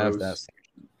 We're gonna have that gross.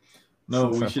 No,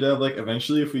 we section. should have like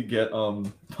eventually if we get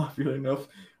popular enough,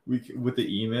 with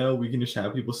the email we can just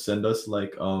have people send us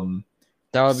like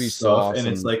That would be so stuff and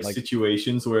it's awesome. like Like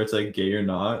situations where it's like gay or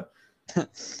not.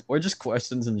 or just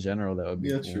questions in general. That would be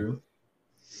Yeah, cool. true.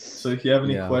 So if you have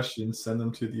any Yeah. questions, send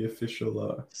them to the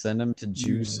official Send them to email.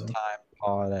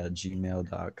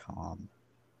 juicetimepod@gmail.com.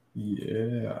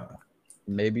 Yeah,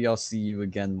 Maybe I'll see you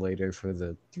again later for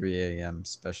the 3 a.m.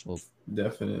 special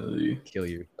definitely. kill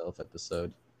yourself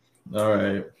episode. All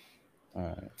right. All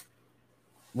right.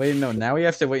 Wait, no. Now we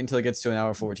have to wait until it gets to an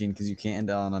hour 14 because you can't end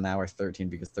on an hour 13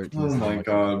 because 13 Oh is how my much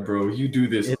god, longer. bro, you do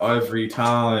this It, every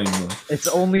time. it's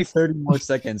only 30 more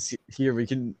seconds. Here we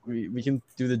can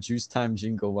do the juice time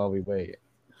jingle while we wait.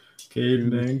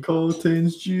 Caveman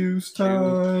Colton's juice Juice,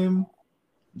 time.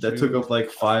 That took juice up like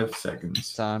 5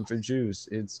 seconds. time for juice.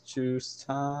 It's juice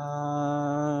time.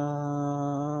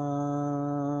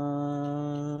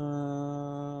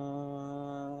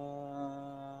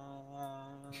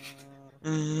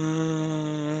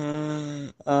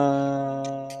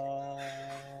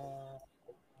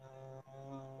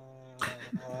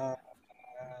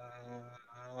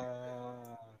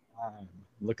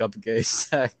 Look up gay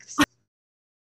sex.